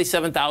doing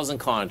 47,000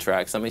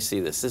 contracts. Let me see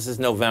this. This is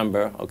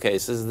November. Okay,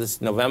 so this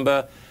is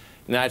November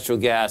natural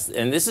gas.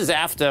 And this is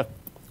after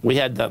we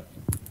had the,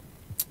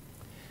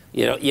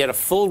 you know, you had a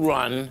full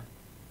run.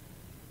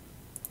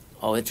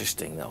 Oh,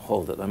 interesting. Now,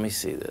 hold it. Let me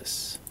see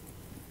this.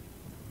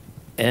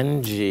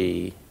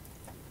 NG.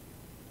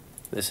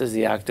 This is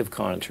the active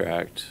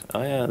contract.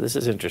 Oh, yeah, this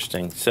is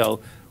interesting.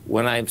 So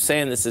when I'm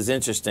saying this is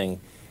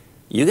interesting,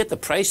 you get the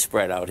price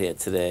spread out here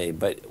today,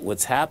 but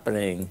what's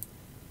happening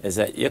is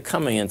that you're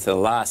coming into the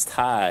last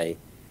high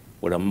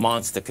with a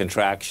monster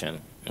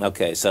contraction.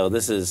 Okay, so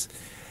this is,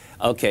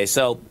 okay,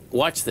 so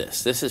watch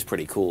this. This is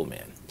pretty cool,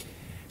 man.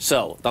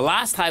 So the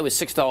last high was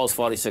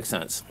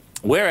 $6.46.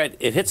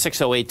 It hit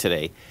 608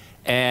 today.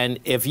 And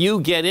if you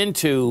get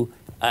into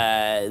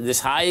this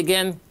high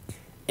again,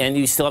 and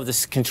you still have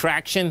this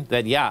contraction,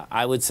 that, yeah,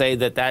 I would say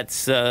that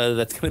that's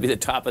going to be the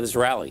top of this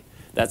rally.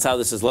 That's how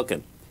this is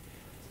looking,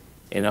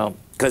 you know,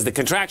 because the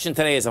contraction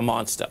today is a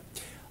monster.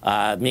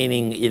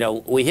 Meaning, you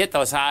know, we hit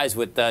those highs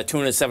with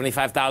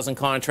 275,000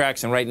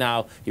 contracts, and right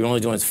now you're only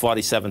doing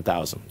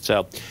 47,000.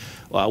 So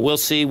we'll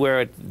see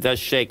where it does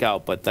shake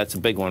out, but that's a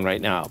big one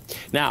right now.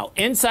 Now,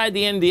 inside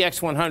the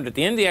NDX 100,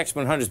 the NDX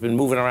 100 has been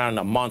moving around in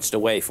a monster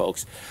way,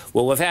 folks.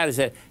 What we've had is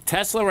that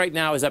Tesla right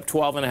now is up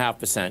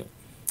 12.5%.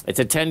 It's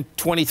at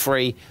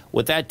 1023.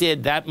 What that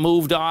did, that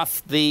moved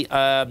off the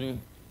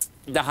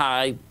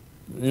high.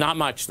 Not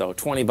much, though,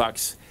 20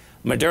 bucks.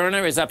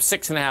 Moderna is up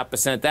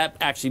 6.5%. That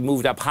actually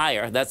moved up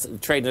higher. That's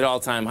trading at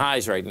all-time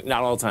highs right now,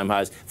 not all-time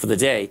highs for the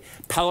day.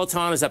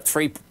 Peloton is up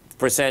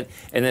 3%,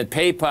 and then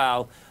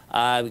PayPal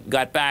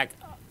got back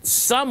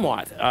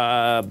somewhat.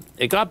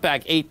 It got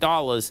back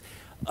 $8.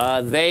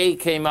 They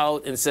came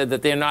out and said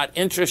that they're not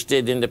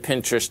interested in the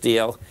Pinterest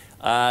deal.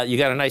 You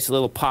got a nice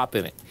little pop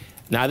in it.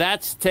 Now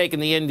that's taking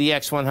the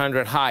NDX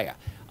 100 higher.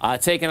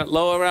 Taking it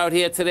lower out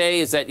here today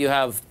is that you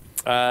have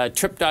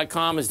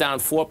Trip.com is down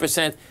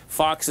 4%,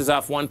 Fox is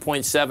off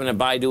 1.7, and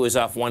Baidu is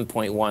off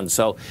 1.1.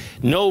 So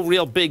no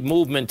real big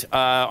movement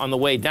on the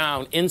way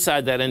down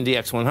inside that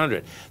NDX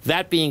 100.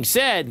 That being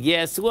said,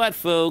 guess what,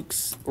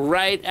 folks?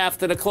 Right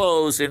after the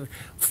close, and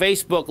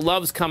Facebook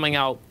loves coming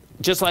out,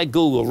 just like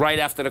Google, right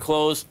after the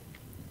close.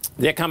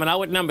 They're coming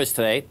out with numbers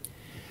today.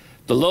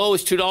 The low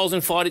is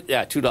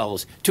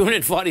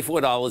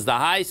 $244. The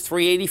high is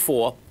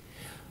 $384.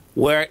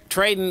 We're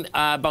trading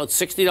about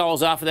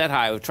 $60 off of that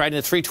high. We're trading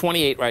at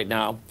 $328 right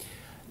now.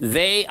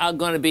 They are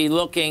going to be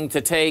looking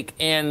to take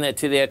in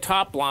to their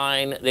top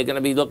line. They're going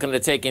to be looking to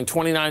take in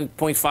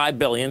 $29.5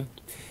 billion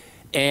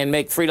and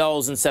make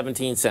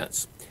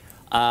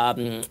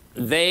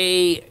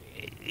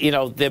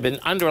 $3.17. They've been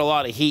under a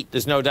lot of heat.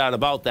 There's no doubt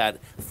about that.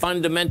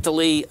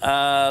 Fundamentally,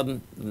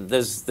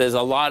 there's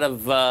a lot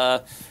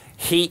of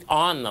heat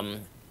on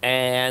them,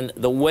 and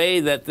the way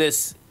that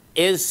this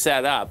is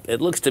set up,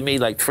 it looks to me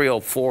like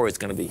 304 is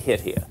going to be hit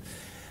here.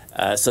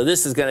 So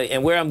this is going to,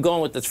 and where I'm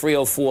going with the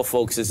 304,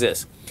 folks, is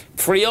this.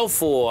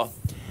 304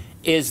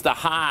 is the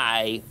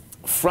high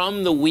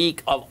from the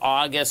week of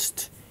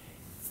August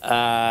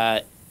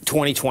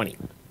 2020.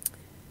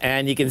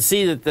 And you can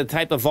see that the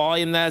type of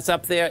volume that's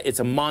up there, it's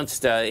a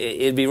monster.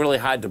 It'd be really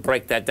hard to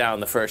break that down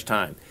the first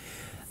time.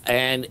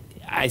 And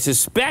I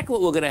suspect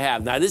what we're going to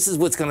have, now this is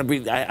what's going to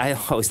be, I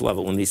always love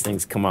it when these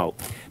things come out,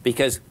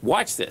 because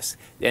watch this,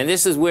 and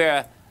this is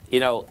where, you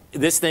know,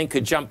 this thing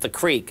could jump the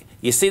creek.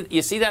 You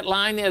see that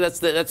line there? That's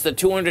the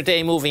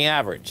 200-day moving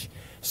average.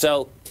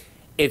 So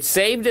it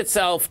saved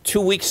itself 2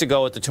 weeks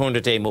ago at the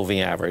 200-day moving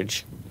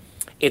average.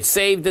 It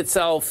saved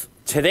itself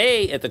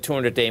today at the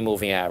 200-day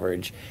moving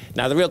average.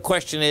 Now the real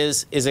question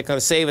is it going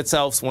to save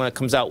itself when it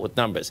comes out with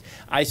numbers?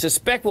 I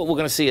suspect what we're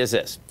going to see is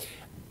this.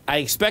 I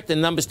expect the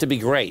numbers to be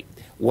great.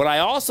 What I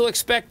also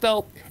expect,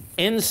 though,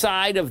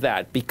 inside of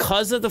that,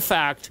 because of the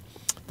fact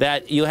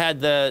that you had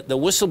the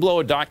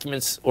whistleblower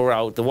documents were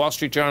out, the Wall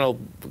Street Journal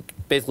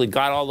basically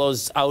got all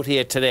those out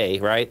here today,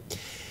 right?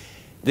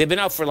 They've been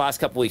out for the last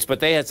couple of weeks, but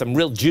they had some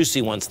real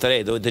juicy ones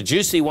today. The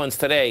juicy ones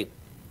today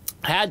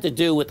had to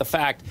do with the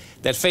fact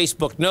that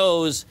Facebook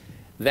knows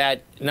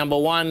that, number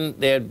one,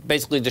 they're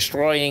basically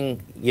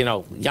destroying, you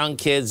know, young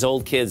kids,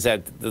 old kids,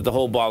 the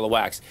whole ball of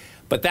wax.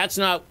 But that's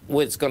not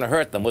what's going to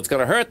hurt them. What's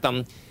going to hurt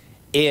them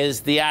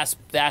is the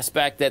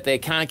aspect that they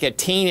can't get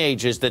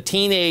teenagers. The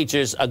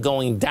teenagers are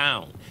going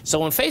down. So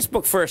when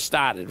Facebook first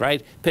started,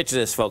 right, picture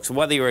this, folks,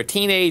 whether you're a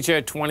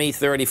teenager, 20,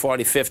 30,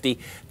 40, 50,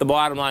 the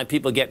bottom line,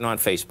 people are getting on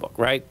Facebook,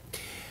 right?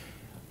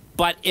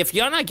 But if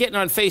you're not getting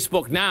on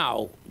Facebook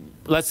now,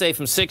 let's say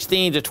from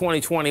 16 to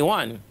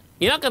 2021,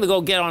 you're not going to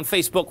go get on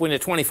Facebook when you're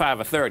 25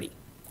 or 30.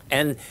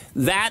 And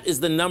that is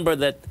the number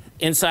that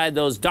inside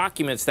those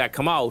documents that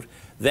come out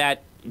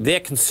that they're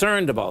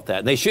concerned about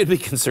that. They should be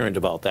concerned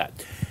about that.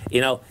 You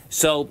know,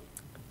 so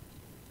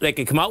they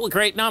can come out with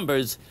great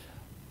numbers,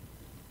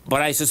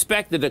 but I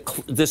suspect that the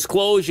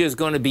disclosure is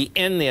going to be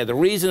in there. The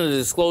reason the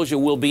disclosure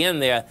will be in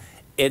there,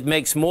 it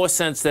makes more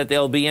sense that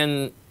they'll be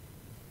in,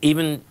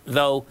 even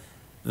though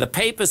the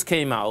papers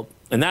came out,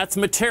 and that's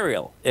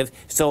material.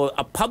 So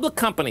a public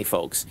company,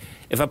 folks,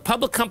 if a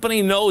public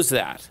company knows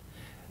that,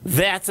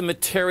 that's a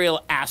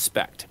material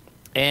aspect.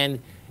 And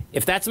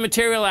if that's a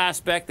material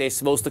aspect, they're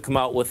supposed to come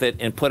out with it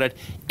and put it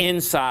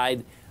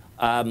inside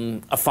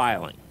a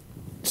filing.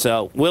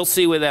 So we'll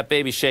see where that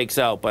baby shakes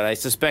out, but I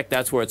suspect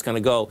that's where it's going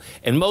to go.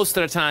 And most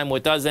of the time,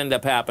 what does end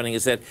up happening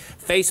is that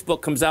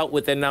Facebook comes out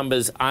with their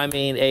numbers, I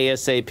mean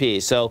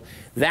ASAP. So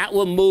that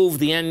will move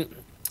the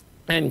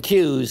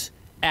NQs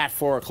at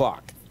 4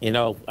 o'clock. You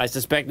know, I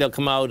suspect they'll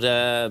come out,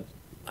 I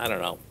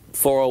don't know,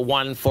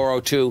 401,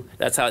 402.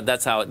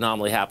 That's how it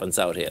normally happens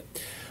out here.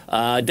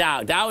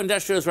 Dow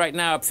Industrials right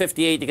now up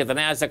 58. You get the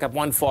NASDAQ up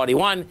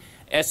 141.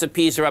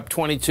 S&Ps are up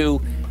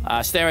 22.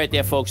 Stay right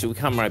there, folks. We'll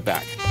come right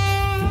back.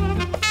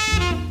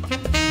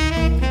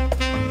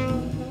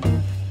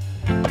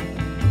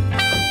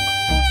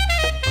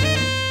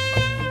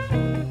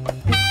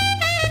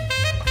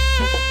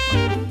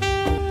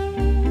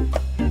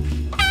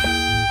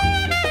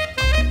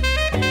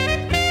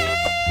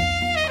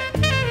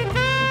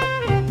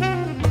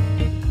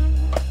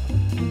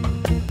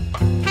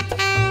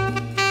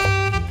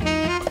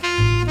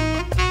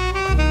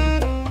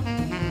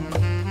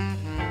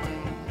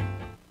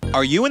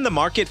 Are you in the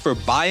market for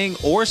buying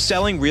or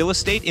selling real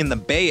estate in the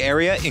Bay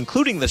Area,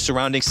 including the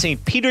surrounding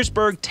St.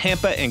 Petersburg,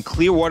 Tampa, and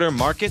Clearwater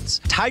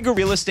markets? Tiger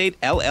Real Estate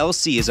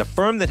LLC is a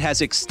firm that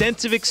has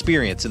extensive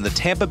experience in the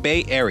Tampa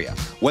Bay area.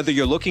 Whether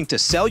you're looking to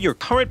sell your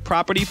current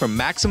property for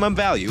maximum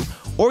value,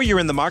 or you're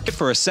in the market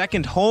for a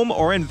second home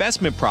or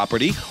investment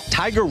property,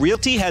 Tiger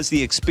Realty has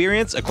the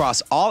experience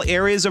across all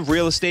areas of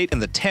real estate in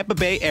the Tampa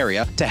Bay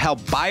area to help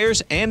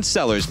buyers and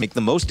sellers make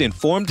the most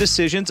informed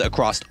decisions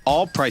across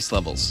all price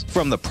levels.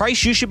 From the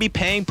price you should be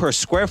paying per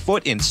square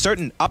foot in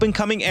certain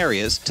up-and-coming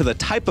areas to the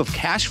type of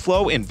cash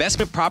flow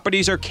investment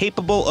properties are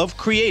capable of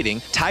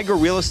creating, Tiger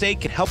Real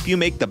Estate can help you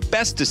make the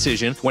best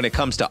decision when it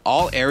comes to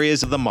all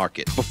areas of the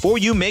market. Before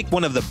you make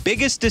one of the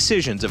biggest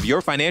decisions of your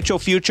financial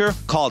future,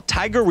 call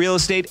Tiger Real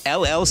Estate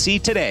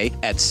LLC today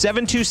at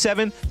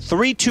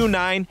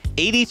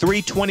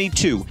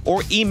 727-329-8322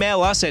 or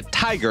email us at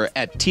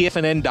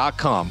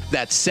tiger@tfnn.com.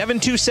 That's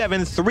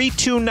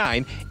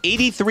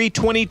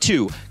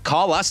 727-329-8322.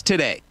 Call us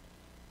today.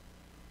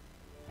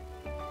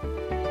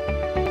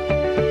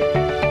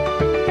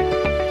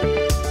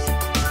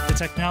 The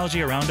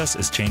technology around us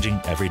is changing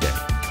every day.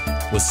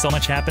 With so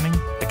much happening,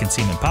 it can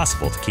seem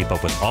impossible to keep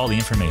up with all the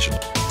information.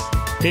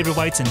 David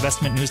White's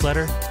investment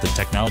newsletter, The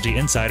Technology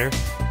Insider,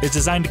 is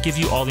designed to give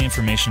you all the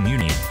information you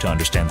need to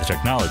understand the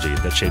technology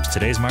that shapes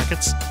today's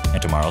markets and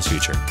tomorrow's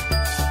future.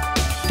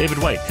 David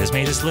White has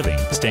made his living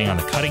staying on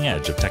the cutting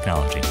edge of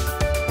technology.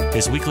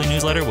 His weekly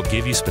newsletter will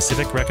give you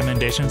specific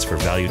recommendations for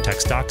value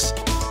tech stocks,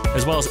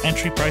 as well as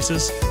entry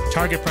prices,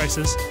 target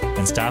prices,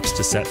 and stops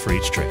to set for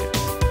each trade.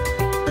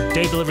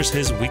 Dave delivers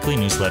his weekly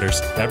newsletters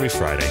every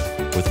Friday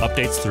with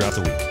updates throughout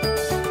the week.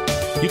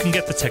 You can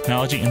get the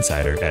Technology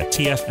Insider at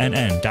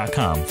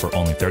TFNN.com for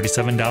only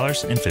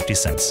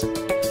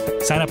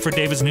 $37.50. Sign up for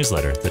David's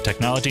newsletter, The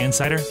Technology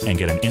Insider, and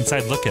get an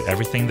inside look at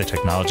everything the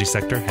technology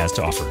sector has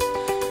to offer.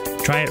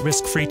 Try it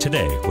risk-free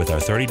today with our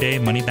 30-day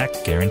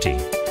money-back guarantee.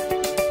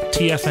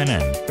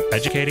 TFNN,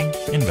 educating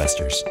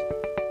investors.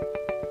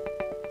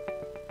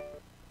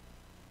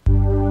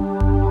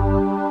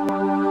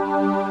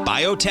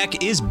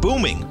 biotech is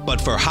booming, but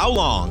for how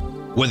long?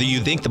 Whether you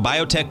think the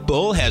biotech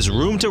bull has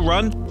room to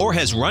run or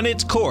has run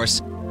its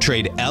course,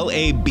 trade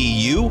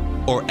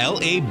LABU or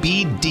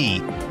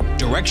LABD.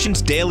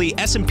 Direction's daily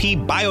S&P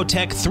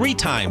Biotech 3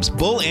 times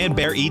bull and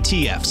bear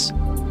ETFs.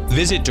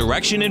 Visit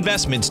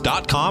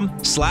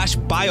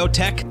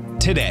directioninvestments.com/biotech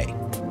today.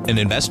 An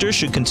investor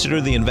should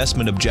consider the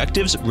investment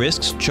objectives,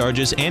 risks,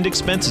 charges, and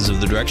expenses of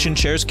the Direction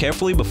shares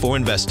carefully before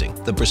investing.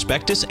 The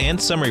prospectus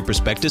and summary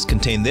prospectus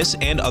contain this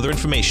and other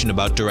information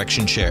about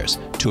Direction shares.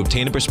 To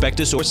obtain a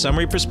prospectus or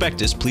summary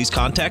prospectus, please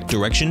contact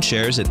Direction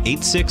shares at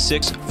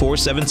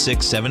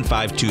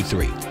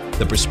 866-476-7523.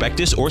 The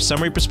prospectus or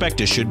summary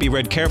prospectus should be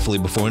read carefully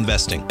before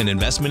investing. An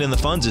investment in the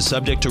funds is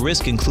subject to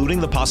risk,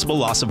 including the possible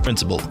loss of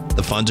principal.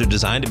 The funds are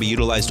designed to be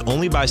utilized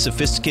only by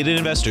sophisticated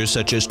investors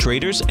such as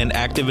traders and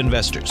active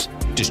investors.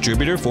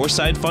 Distributor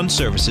Foreside Fund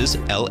Services,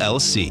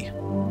 LLC.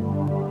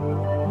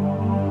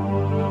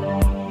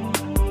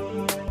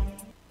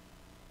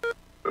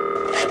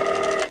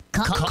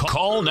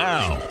 Call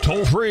now,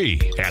 toll free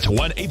at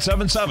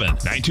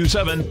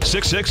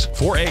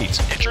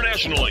 1-877-927-6648.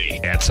 Internationally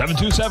at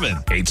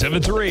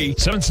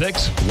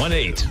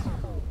 727-873-7618.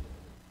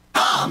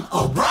 Tom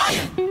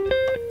O'Brien.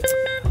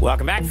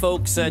 Welcome back,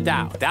 folks.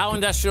 Dow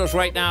Industrials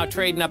right now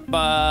trading up,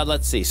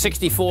 let's see,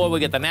 64. We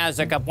get the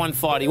NASDAQ up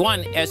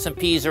 141.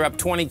 S&Ps are up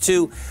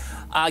 22.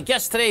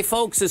 Guest today,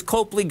 folks, is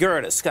Copley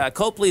Gertis.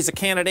 Copley is a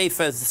candidate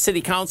for the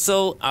City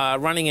Council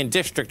running in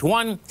District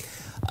 1.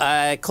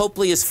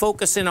 Copley is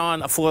focusing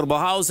on affordable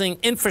housing,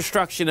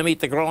 infrastructure to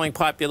meet the growing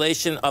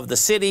population of the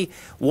city,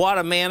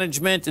 water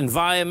management,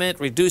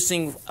 environment,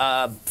 reducing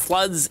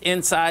floods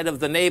inside of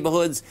the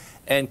neighborhoods.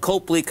 And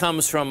Copley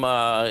comes from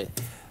a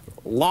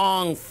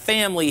long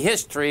family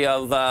history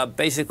of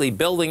basically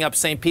building up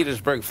St.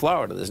 Petersburg,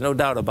 Florida. There's no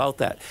doubt about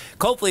that.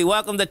 Copley,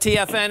 welcome to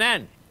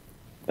TFNN.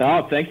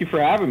 Oh, thank you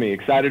for having me.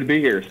 Excited to be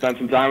here. Spend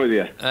some time with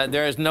you.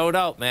 There is no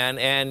doubt, man.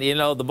 And, you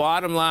know, the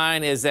bottom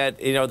line is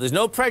that, you know, there's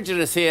no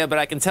prejudice here, but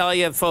I can tell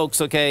you,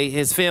 folks, okay,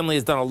 his family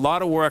has done a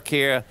lot of work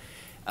here.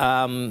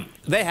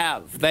 They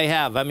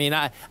have. I mean,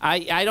 I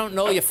don't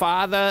know your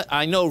father.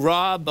 I know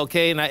Rob,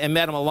 okay, and I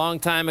met him a long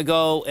time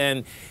ago.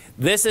 And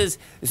this is,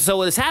 so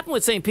what has happened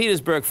with St.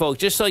 Petersburg, folks,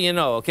 just so you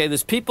know, okay,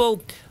 there's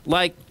people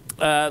like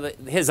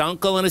his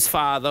uncle and his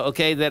father,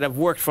 okay, that have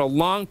worked for a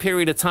long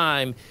period of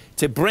time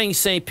to bring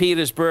St.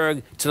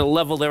 Petersburg to the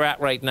level they're at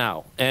right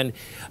now. And,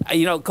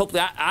 you know, Copley,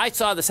 I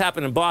saw this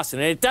happen in Boston,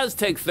 and it does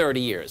take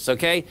 30 years,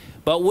 okay?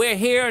 But we're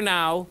here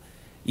now.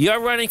 You're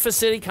running for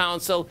city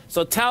council,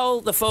 so tell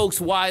the folks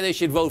why they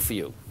should vote for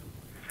you.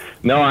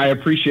 No, I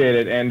appreciate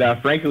it. And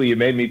frankly, you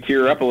made me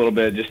tear up a little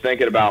bit just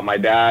thinking about my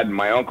dad and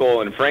my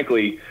uncle and,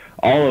 frankly,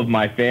 all of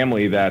my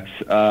family that's,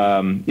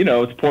 you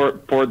know, it's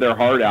poured their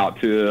heart out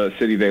to a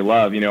city they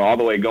love, you know, all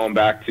the way going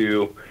back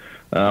to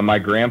my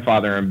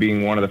grandfather and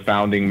being one of the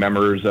founding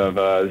members of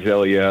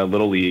Azalea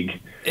Little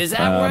League. Is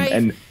that right?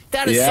 And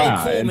that is so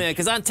cool, man,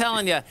 because I'm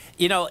telling you,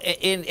 you know,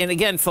 and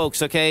again,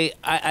 folks, okay,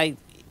 I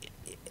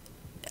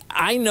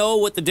know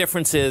what the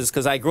difference is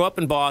because I grew up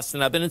in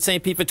Boston. I've been in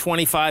St. Pete for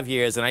 25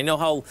 years, and I know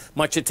how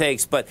much it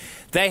takes, but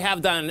they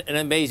have done an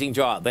amazing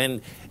job.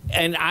 And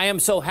I am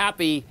so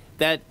happy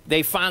that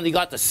they finally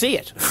got to see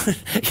it.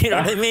 You know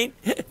what I mean?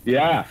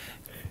 Yeah.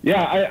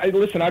 Yeah,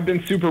 listen, I've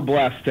been super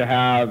blessed to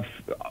have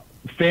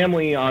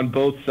family on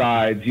both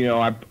sides. You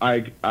know,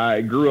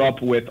 I grew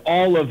up with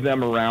all of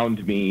them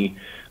around me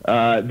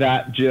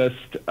that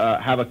just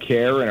have a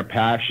care and a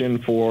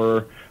passion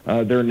for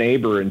their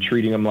neighbor and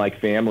treating them like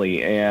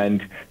family.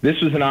 And this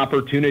was an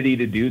opportunity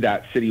to do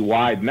that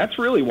citywide. And that's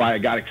really why I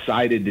got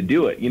excited to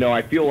do it. You know,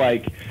 I feel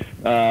like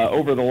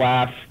over the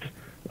last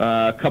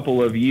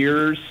couple of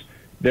years,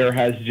 there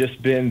has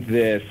just been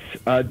this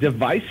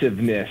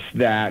divisiveness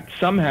that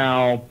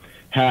somehow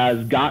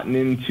has gotten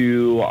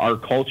into our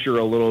culture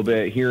a little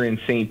bit here in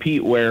St.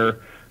 Pete, where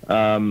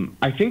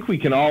I think we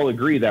can all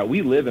agree that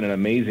we live in an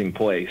amazing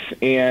place,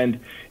 and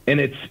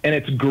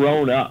it's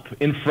grown up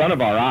in front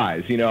of our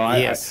eyes. You know,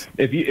 yes.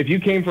 If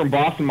you came from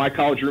Boston, my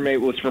college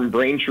roommate was from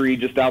Braintree,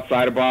 just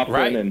outside of Boston,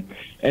 right.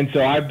 And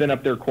so I've been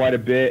up there quite a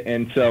bit,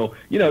 and so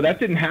you know that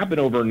didn't happen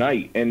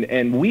overnight,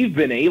 and we've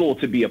been able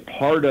to be a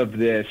part of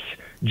this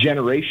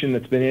generation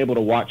that's been able to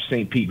watch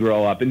St. Pete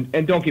grow up.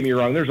 And don't get me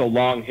wrong, there's a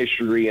long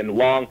history and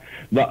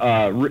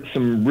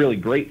some really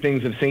great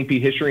things of St.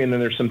 Pete history, and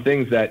then there's some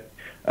things that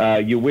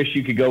you wish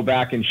you could go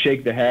back and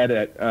shake the head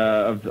at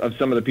of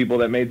some of the people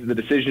that made the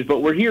decisions.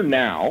 But we're here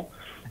now,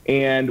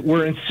 and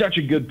we're in such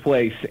a good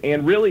place.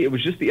 And really, it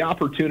was just the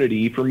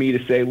opportunity for me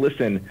to say,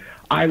 listen,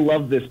 I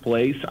love this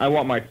place. I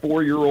want my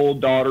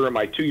 4-year-old daughter and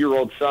my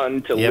 2-year-old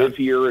son to live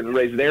here and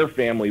raise their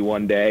family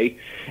one day.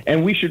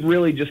 And we should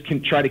really just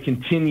try to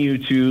continue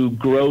to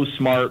grow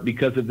smart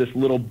because of this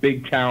little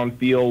big town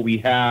feel we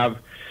have,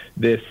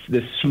 this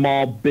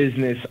small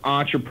business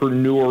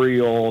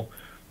entrepreneurial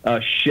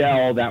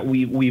shell that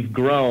we've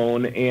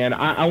grown. And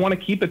I want to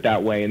keep it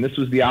that way. And this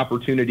was the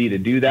opportunity to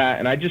do that.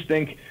 And I just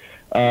think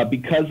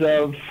because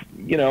of,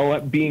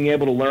 being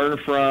able to learn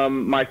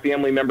from my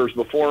family members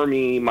before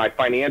me, my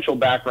financial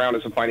background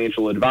as a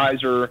financial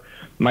advisor,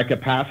 my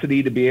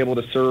capacity to be able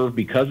to serve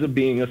because of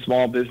being a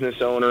small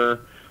business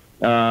owner,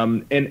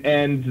 and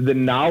the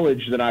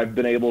knowledge that I've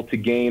been able to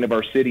gain of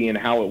our city and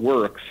how it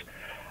works.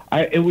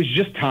 It was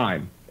just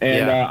time.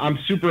 And I'm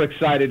super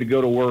excited to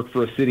go to work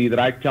for a city that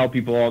I tell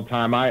people all the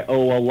time I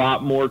owe a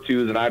lot more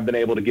to than I've been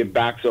able to give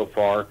back so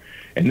far.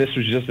 And this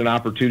was just an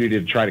opportunity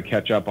to try to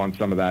catch up on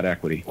some of that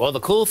equity. Well, the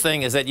cool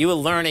thing is that you were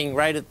learning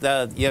right at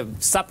the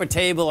supper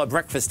table or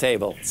breakfast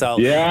table. So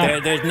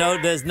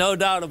there's no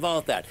doubt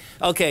about that.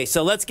 Okay,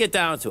 so let's get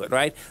down to it,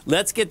 right?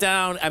 Let's get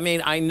down. I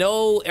mean, I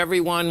know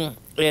everyone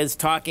is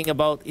talking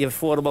about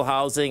affordable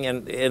housing,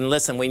 and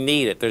listen, we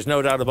need it. There's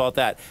no doubt about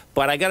that.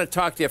 But I got to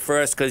talk to you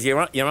first because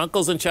your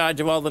uncle's in charge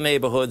of all the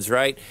neighborhoods,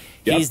 right?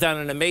 Yep. He's done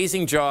an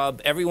amazing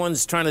job.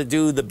 Everyone's trying to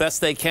do the best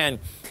they can.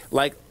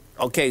 Like,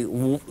 okay,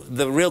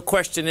 the real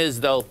question is,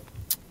 though,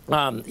 we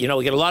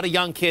get a lot of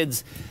young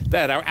kids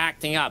that are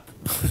acting up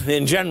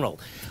in general.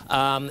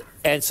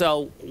 And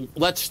so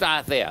let's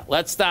start there.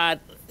 Let's start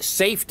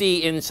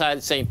safety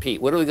inside St.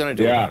 Pete. What are we going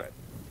to do about it?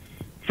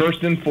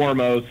 First and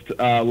foremost,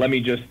 let me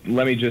just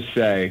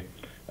say,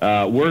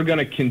 we're going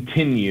to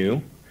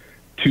continue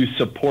to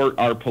support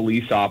our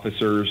police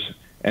officers,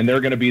 and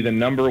they're going to be the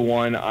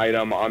 #1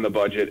 item on the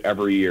budget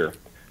every year.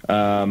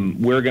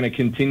 We're going to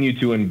continue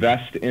to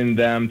invest in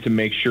them to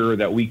make sure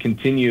that we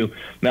continue.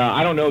 Now,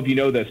 I don't know if you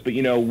know this, but,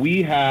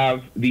 we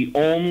have the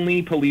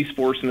only police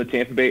force in the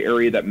Tampa Bay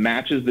area that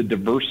matches the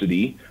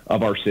diversity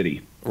of our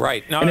city.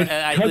 Right. No,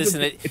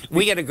 listen,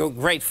 we got a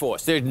great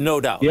force. There's no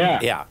doubt.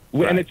 Yeah.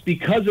 Right. And it's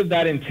because of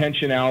that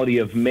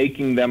intentionality of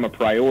making them a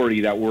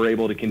priority that we're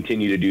able to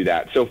continue to do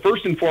that. So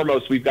first and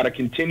foremost, we've got to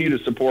continue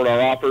to support our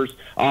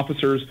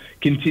officers,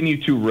 continue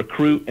to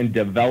recruit and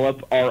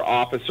develop our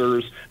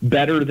officers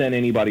better than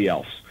anybody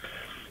else.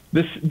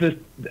 That's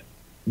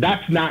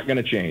not going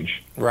to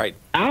change. Right.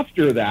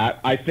 After that,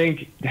 I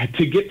think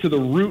to get to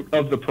the root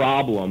of the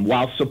problem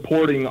while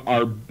supporting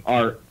our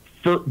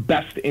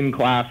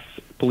best-in-class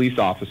police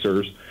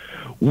officers,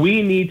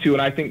 we need to,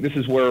 and I think this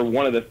is where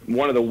one of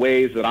the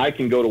ways that I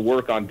can go to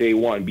work on day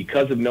one,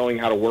 because of knowing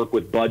how to work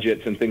with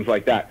budgets and things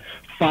like that,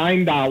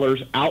 find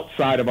dollars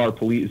outside of our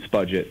police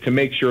budget to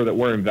make sure that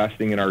we're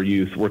investing in our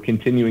youth. We're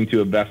continuing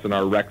to invest in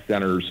our rec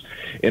centers,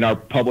 in our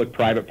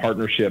public-private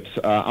partnerships.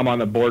 I'm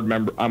a board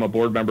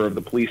member of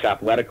the Police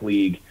Athletic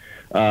League.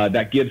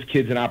 That gives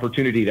kids an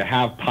opportunity to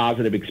have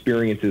positive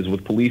experiences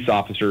with police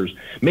officers,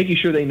 making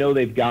sure they know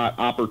they've got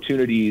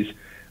opportunities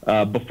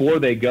before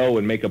they go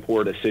and make a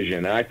poor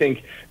decision. And I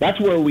think that's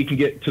where we can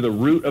get to the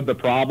root of the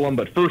problem.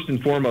 But first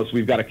and foremost,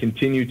 we've got to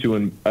continue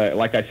to,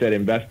 like I said,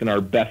 invest in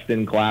our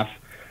best-in-class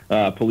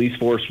police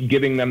force,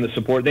 giving them the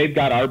support. They've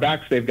got our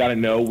backs. They've got to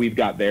know we've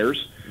got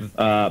theirs.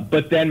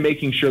 But then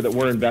making sure that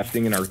we're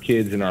investing in our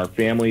kids and our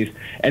families.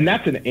 And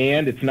that's an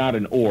and, it's not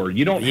an or.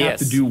 You don't have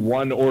to do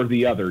one or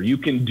the other. You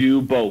can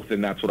do both,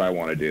 and that's what I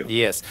want to do.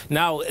 Yes.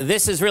 Now,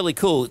 this is really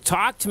cool.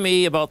 Talk to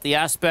me about the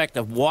aspect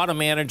of water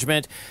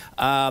management,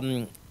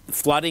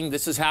 flooding.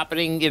 This is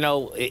happening, in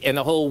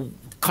the whole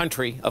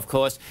country, of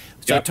course.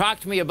 So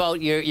talk to me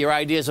about your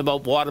ideas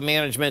about water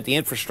management, the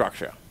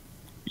infrastructure.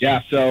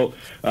 Yeah, so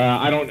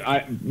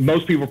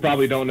most people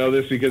probably don't know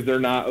this because they're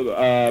not,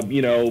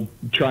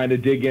 trying to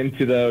dig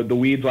into the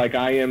weeds like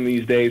I am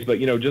these days. But,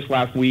 just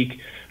last week,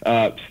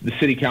 the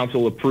city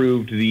council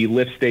approved the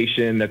lift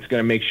station that's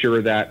going to make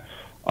sure that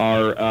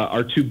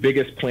our two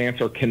biggest plants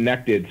are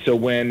connected. So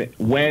when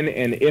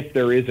and if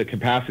there is a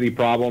capacity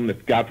problem,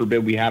 if God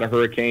forbid we had a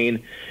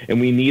hurricane and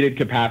we needed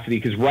capacity,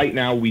 because right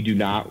now we do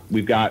not.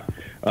 We've got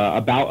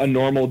about a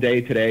normal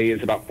day today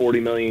is about 40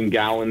 million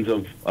gallons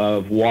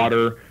of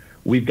water.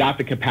 We've got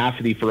the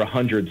capacity for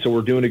 100, so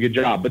we're doing a good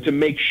job. But to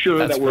make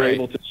sure that we're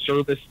able to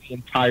service the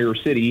entire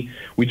city,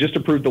 we just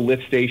approved the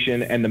lift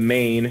station and the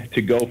main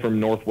to go from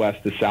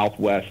northwest to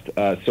southwest.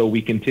 So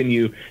we can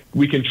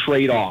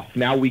trade off.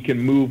 Now we can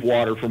move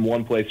water from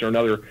one place or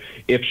another.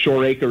 If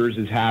Shore Acres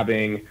is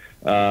having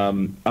a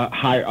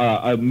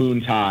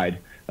moon tide,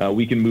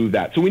 we can move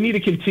that. So we need to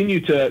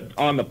continue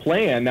on the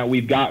plan that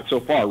we've got so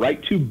far,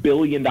 right? $2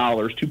 billion,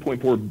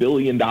 $2.4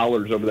 billion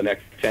over the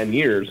next 10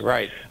 years.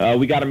 Right.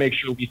 We got to make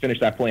sure we finish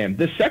that plan.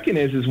 The second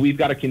is we've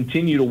got to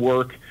continue to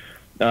work,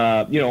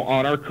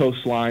 on our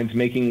coastlines,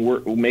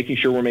 making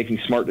sure we're making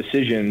smart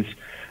decisions.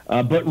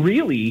 But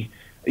really,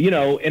 and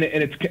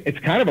it's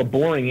kind of a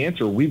boring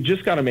answer. We've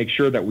just got to make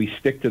sure that we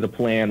stick to the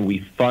plan. We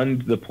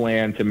fund the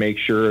plan to make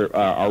sure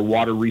our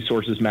water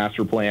resources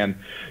master plan,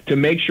 to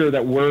make sure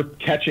that we're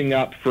catching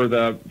up for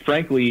the,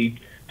 frankly,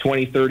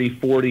 20, 30,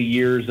 40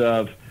 years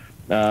of,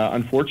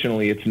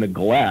 unfortunately, it's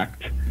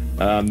neglect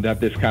that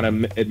this kind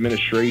of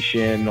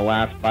administration the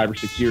last 5 or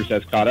 6 years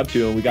has caught up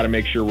to, and we got to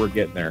make sure we're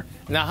getting there.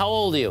 Now, how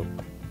old are you?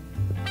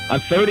 I'm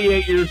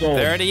 38 years old.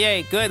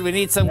 38. Good. We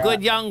need some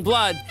good young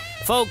blood.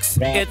 Folks,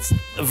 it's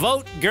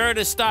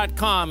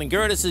votegerdes.com, and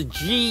Gerdes is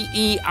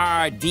Gerdes.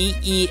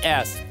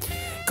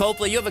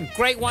 Copley, you have a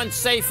great one,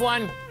 safe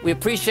one. We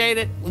appreciate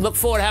it. We look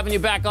forward to having you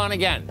back on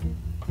again.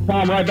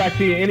 Tom, right back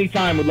to you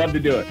anytime. Would love to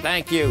do it.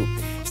 Thank you.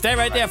 Stay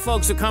right there,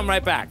 folks. We'll come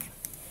right back.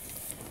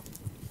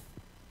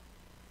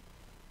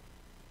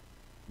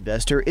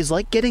 Investor is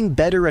like getting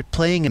better at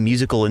playing a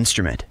musical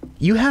instrument.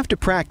 You have to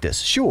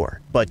practice,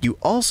 sure, but you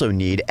also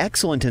need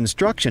excellent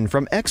instruction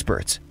from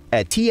experts.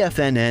 At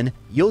TFNN,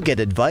 you'll get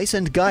advice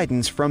and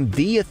guidance from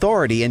the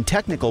authority in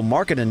technical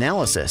market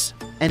analysis.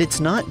 And it's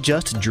not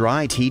just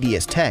dry,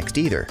 tedious text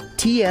either.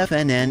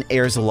 TFNN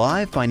airs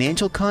live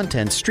financial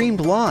content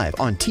streamed live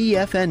on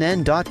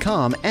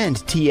TFNN.com and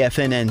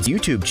TFNN's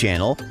YouTube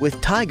channel with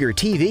Tiger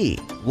TV,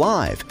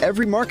 live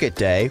every market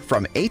day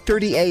from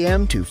 8:30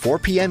 a.m. to 4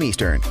 p.m.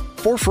 Eastern.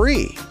 For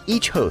free.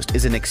 Each host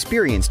is an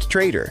experienced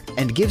trader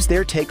and gives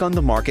their take on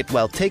the market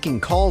while taking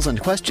calls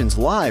and questions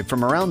live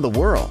from around the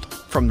world.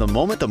 From the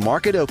moment the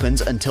market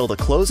opens until the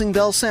closing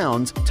bell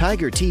sounds,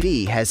 Tiger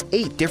TV has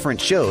 8 different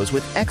shows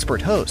with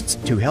expert hosts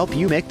to help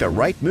you make the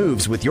right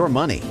moves with your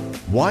money.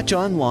 Watch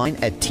online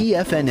at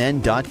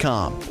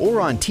TFNN.com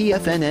or on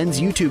TFNN's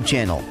YouTube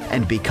channel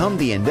and become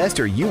the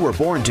investor you were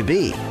born to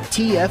be.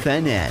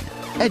 TFNN,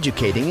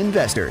 educating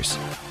investors.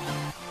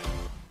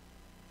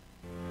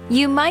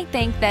 You might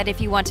think that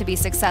if you want to be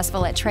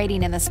successful at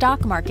trading in the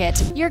stock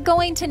market, you're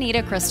going to need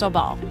a crystal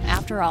ball.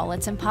 After all,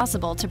 it's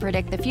impossible to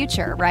predict the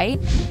future, right?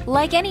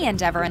 Like any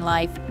endeavor in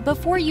life,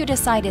 before you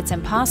decide it's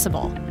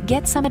impossible,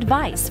 get some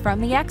advice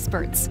from the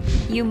experts.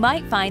 You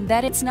might find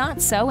that it's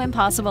not so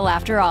impossible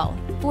after all.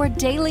 For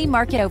daily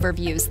market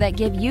overviews that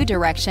give you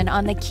direction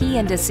on the key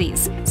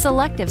indices,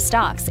 selective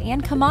stocks,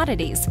 and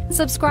commodities,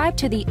 subscribe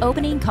to the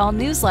Opening Call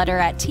newsletter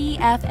at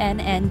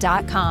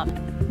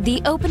TFNN.com.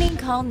 The Opening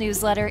Call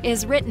newsletter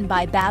is written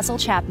by Basil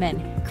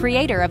Chapman,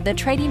 creator of the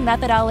trading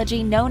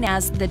methodology known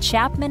as the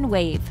Chapman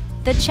Wave.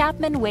 The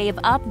Chapman Wave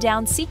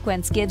up-down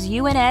sequence gives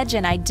you an edge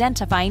in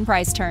identifying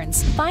price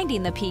turns,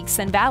 finding the peaks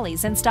and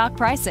valleys in stock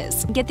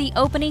prices. Get the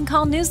Opening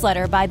Call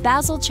newsletter by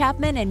Basil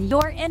Chapman in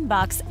your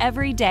inbox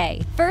every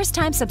day.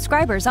 First-time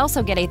subscribers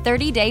also get a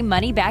 30-day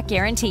money-back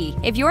guarantee.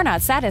 If you're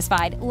not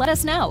satisfied, let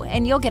us know,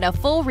 and you'll get a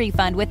full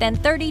refund within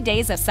 30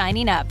 days of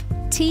signing up.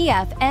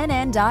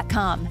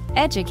 TFNN.com,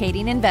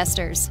 educating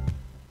investors.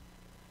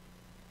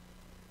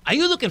 Are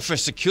you looking for a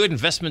secured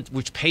investment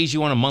which pays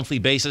you on a monthly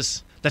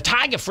basis? The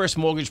Tiger First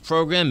Mortgage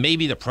Program may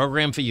be the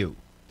program for you.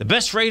 The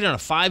best rate on a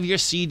 5-year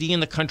CD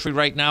in the country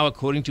right now,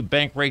 according to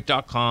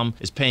Bankrate.com,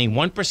 is paying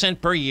 1%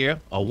 per year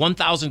or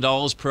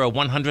 $1,000 per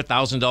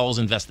 $100,000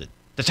 invested.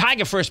 The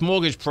Tiger First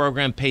Mortgage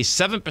Program pays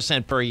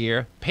 7% per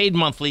year, paid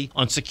monthly,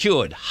 on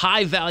secured,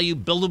 high-value,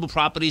 buildable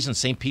properties in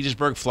St.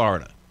 Petersburg,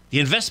 Florida. The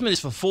investment is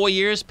for 4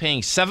 years,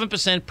 paying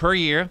 7% per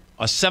year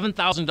or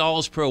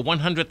 $7,000 per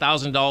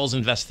 $100,000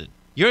 invested.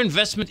 Your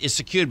investment is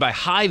secured by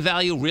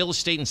high-value real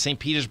estate in St.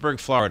 Petersburg,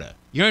 Florida.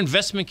 Your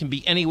investment can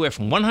be anywhere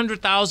from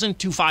 $100,000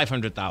 to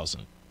 $500,000. Do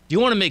you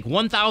want to make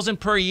 $1,000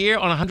 per year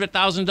on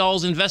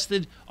 $100,000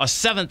 invested or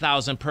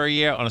 $7,000 per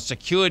year on a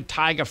secured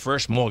Tiger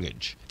First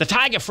mortgage? The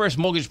Tiger First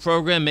Mortgage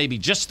Program may be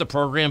just the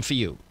program for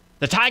you.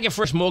 The Tiger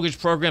First Mortgage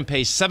Program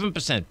pays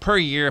 7% per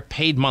year,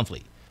 paid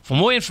monthly. For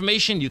more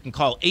information, you can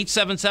call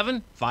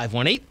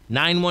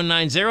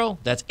 877-518-9190.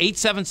 That's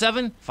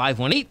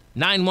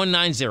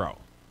 877-518-9190.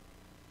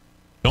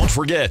 Don't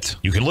forget,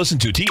 you can listen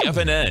to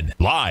TFNN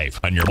live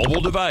on your mobile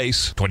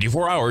device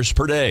 24 hours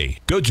per day.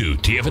 Go to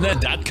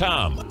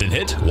TFNN.com, then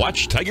hit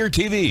Watch Tiger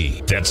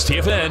TV. That's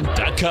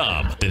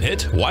TFNN.com, then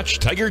hit Watch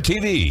Tiger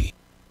TV.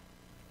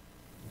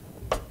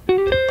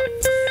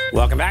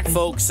 Welcome back,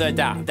 folks.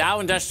 Dow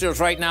Industrials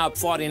right now up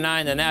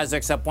 49. The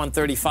Nasdaq's up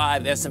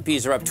 135.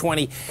 S&Ps are up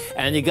 20.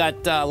 And you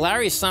got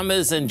Larry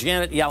Summers and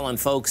Janet Yellen,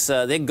 folks.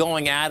 They're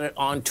going at it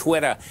on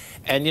Twitter.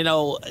 And, you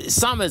know,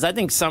 Summers, I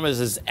think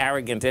Summers is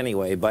arrogant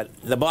anyway. But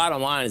the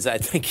bottom line is I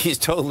think he's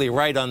totally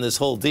right on this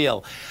whole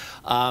deal.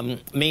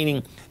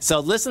 Meaning,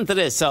 so listen to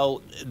this.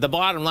 So the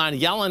bottom line,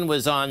 Yellen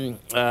was on,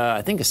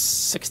 I think,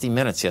 60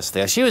 Minutes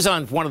yesterday. She was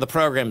on one of the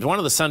programs, one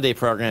of the Sunday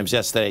programs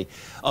yesterday.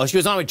 Oh, she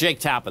was on with Jake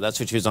Tapper. That's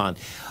what she was on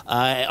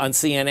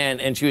CNN.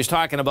 And she was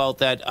talking about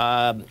that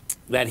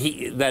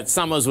that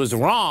Summers was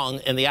wrong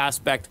in the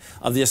aspect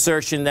of the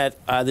assertion that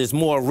there's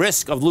more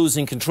risk of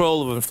losing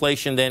control of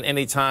inflation than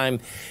any time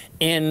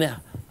in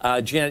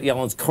Janet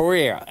Yellen's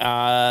career.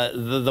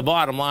 The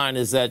bottom line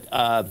is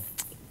that,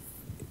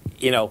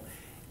 you know,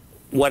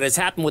 what has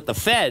happened with the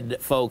Fed,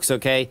 folks,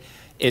 okay,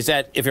 is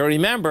that if you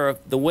remember,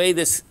 the way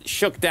this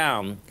shook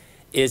down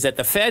is that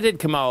the Fed had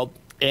come out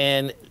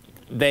and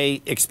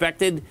they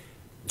expected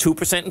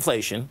 2%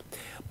 inflation,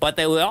 but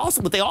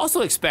what they also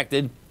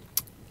expected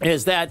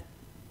is that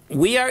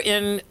we are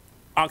in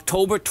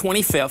October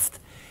 25th,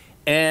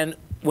 and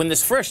when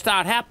this first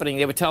started happening,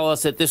 they would tell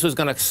us that this was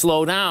going to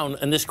slow down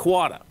in this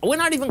quarter. We're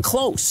not even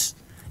close.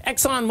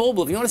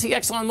 ExxonMobil, if you want to see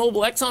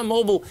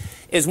ExxonMobil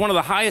is one of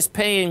the highest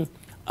paying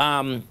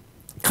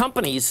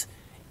companies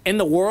in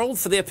the world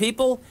for their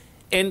people,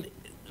 and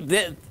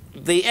the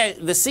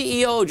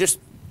CEO just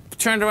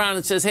turned around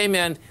and says, hey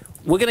man,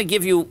 we're going to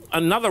give you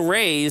another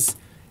raise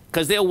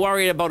because they're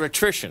worried about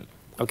attrition,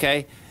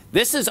 okay?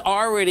 This is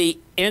already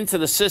into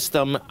the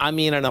system, I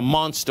mean, in a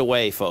monster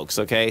way, folks,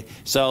 okay?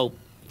 So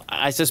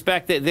I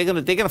suspect that they're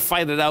gonna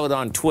fight it out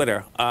on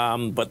Twitter.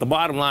 But the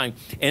bottom line,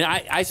 and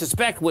I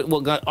suspect what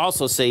we're gonna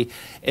also see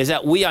is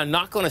that we are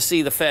not going to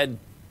see the Fed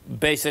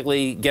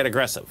basically get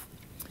aggressive.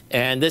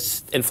 And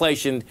this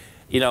inflation,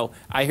 you know,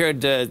 I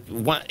heard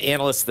one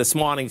analyst this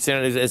morning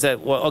saying is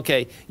that, well,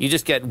 okay, you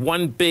just get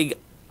one big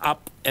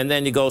up and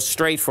then you go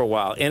straight for a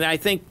while. And I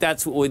think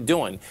that's what we're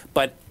doing.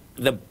 But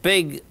the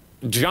big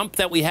jump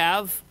that we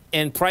have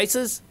in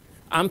prices,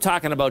 I'm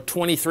talking about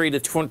 23 to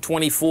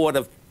 24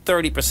 to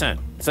 30%.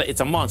 So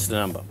it's a monster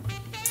number.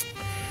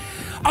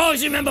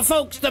 Always remember,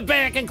 folks, the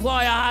bear can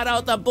claw your heart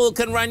out, the bull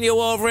can run you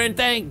over, and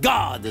thank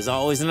God there's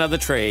always another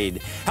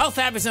trade. Health,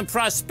 happiness, and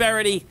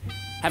prosperity.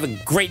 Have a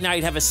great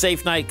night. Have a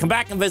safe night. Come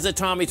back and visit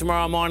Tommy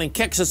tomorrow morning.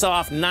 Kicks us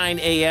off 9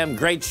 a.m.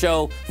 Great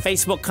show.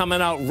 Facebook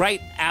coming out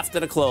right after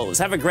the close.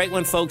 Have a great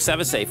one, folks. Have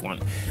a safe one.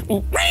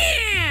 Look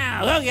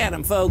at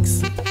him,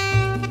 folks.